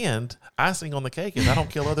one. And icing on the cake is I don't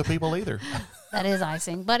kill other people either. That is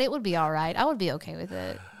icing, but it would be all right. I would be okay with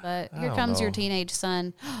it. But here don't comes your know. teenage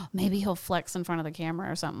son. Maybe he'll flex in front of the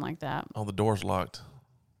camera or something like that. Oh, the door's locked.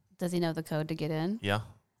 Does he know the code to get in? Yeah.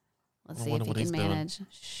 Let's I see if wonder he what can he's doing. manage.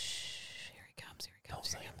 Shh. Here he comes. Here he Don't comes.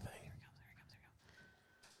 say anything.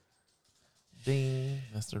 Ding.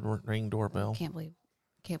 That's the ring doorbell. Can't believe.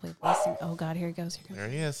 Listen. Oh God, here he goes. Here he goes. There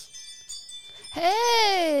he is.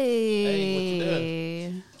 Hey. Hey, what you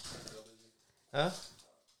doing? Huh?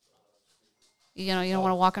 You don't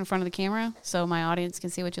want to walk in front of the camera so my audience can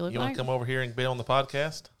see what you look You want like? to come over here and be on the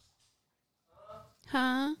podcast?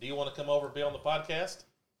 Huh? Do you want to come over and be on the podcast?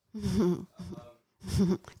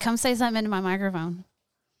 Come say something into my microphone.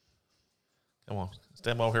 Come on.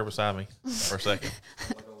 Stand over here beside me for a second.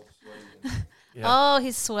 Yeah. Oh,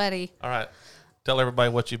 he's sweaty. All right. Tell everybody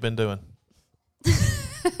what you've been doing.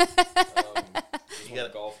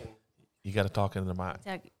 Golfing. You got to talk into the mic.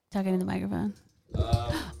 Tuck it in the microphone.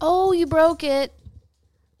 Oh, you broke it.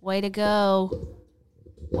 Way to go.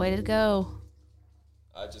 Way to go.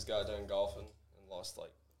 I just got done golfing and lost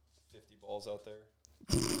like 50 balls out there.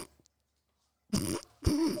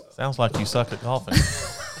 Sounds like you suck at golfing.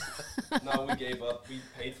 No, we gave up. We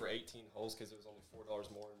paid for 18 holes because it was only $4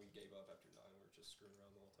 more, and we gave up after 9. We were just screwing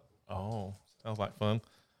around the whole time. Oh, sounds like fun.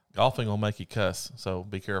 Golfing will make you cuss, so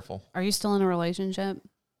be careful. Are you still in a relationship?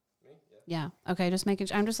 Me? Yeah. Yeah. Okay, just making.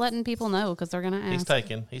 I'm just letting people know because they're gonna ask.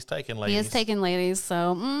 He's taking ladies. He is taking ladies.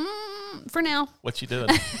 So for now, What you doing?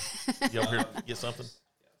 You over here get something?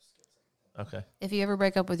 Okay. if you ever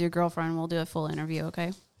break up with your girlfriend, we'll do a full interview.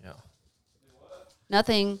 Okay. Yeah.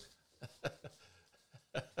 Nothing.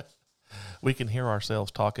 We can hear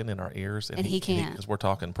ourselves talking in our ears, And he can't. because we're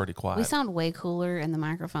talking pretty quiet. We sound way cooler in the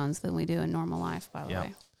microphones than we do in normal life. By the Yeah.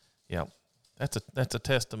 way. Yeah. That's a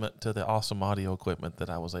testament to the awesome audio equipment that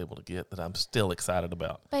I was able to get that I'm still excited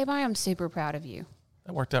about. Babe, I am super proud of you.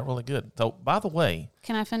 That worked out really good. So, by the way,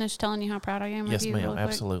 Can I finish telling you how proud I am yes, of you? ma'am, really quick?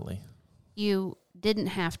 absolutely. You didn't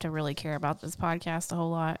have to really care about this podcast a whole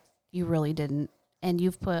lot. You really didn't. And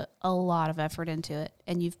you've put a lot of effort into it.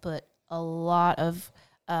 And you've put a lot of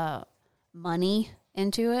money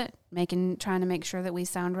into it, trying to make sure that we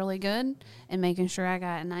sound really good and making sure I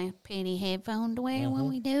got a nice pretty headphone to wear when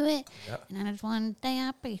we do it. Yep. And I just want to say I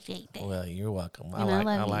appreciate that Well, you're welcome. And I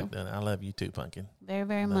love like you. that. I love you too, Pumpkin. very,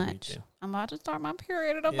 very love you much. too. I'm about to start my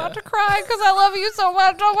period and I'm about Yeah. to cry because I love you so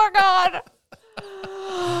much. Oh my God.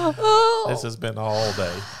 Oh. This has been all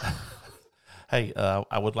day. Hey,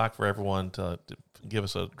 I would like for everyone to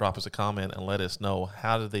drop us a comment and let us know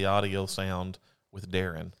how did the audio sound with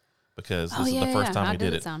Darren, because this is the first time How we did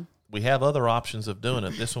did it it. sound? We have other options of doing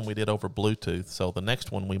it. This one we did over Bluetooth, so the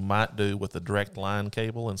next one we might do with the direct line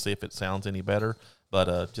cable and see if it sounds any better.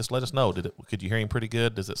 But just let us know. Could you hear him pretty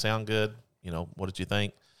good? Does it sound good? What did you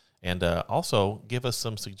think? And also give us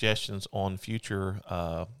some suggestions on future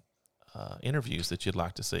interviews that you'd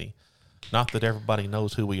like to see. Not that everybody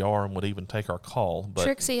knows who we are and would even take our call, but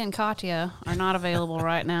Trixie and Katya are not available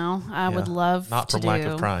right now. I would Yeah. love Not to from lack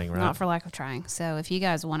of trying, right? Not for lack of trying. So if you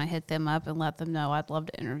guys want to hit them up and let them know, I'd love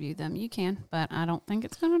to interview them. You can, but I don't think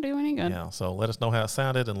it's going to do any good. yeah. So let us know how it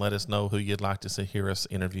sounded and let us know who you'd like to hear us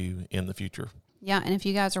interview in the future. Yeah, and if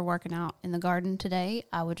you guys are working out in the garden today,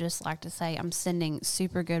 I would just like to say I'm sending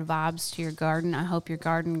super good vibes to your garden. I hope your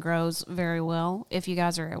garden grows very well. If you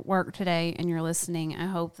guys are at work today and you're listening, I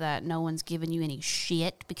hope that no one's giving you any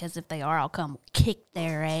shit, because if they are, I'll come kick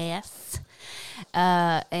their ass.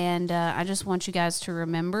 And I just want you guys to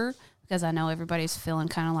remember, because I know everybody's feeling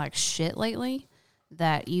kind of like shit lately,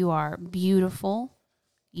 that you are beautiful,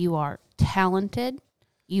 you are talented,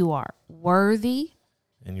 you are worthy,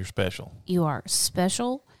 And you're special. you are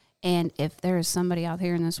special. And if there is somebody out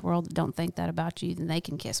here in this world that don't think that about you, then they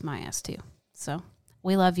can kiss my ass too. So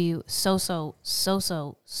we love you so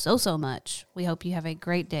much. We hope you have a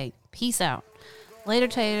great day. Peace out. Later,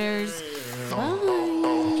 taters. Bye.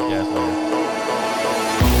 You guys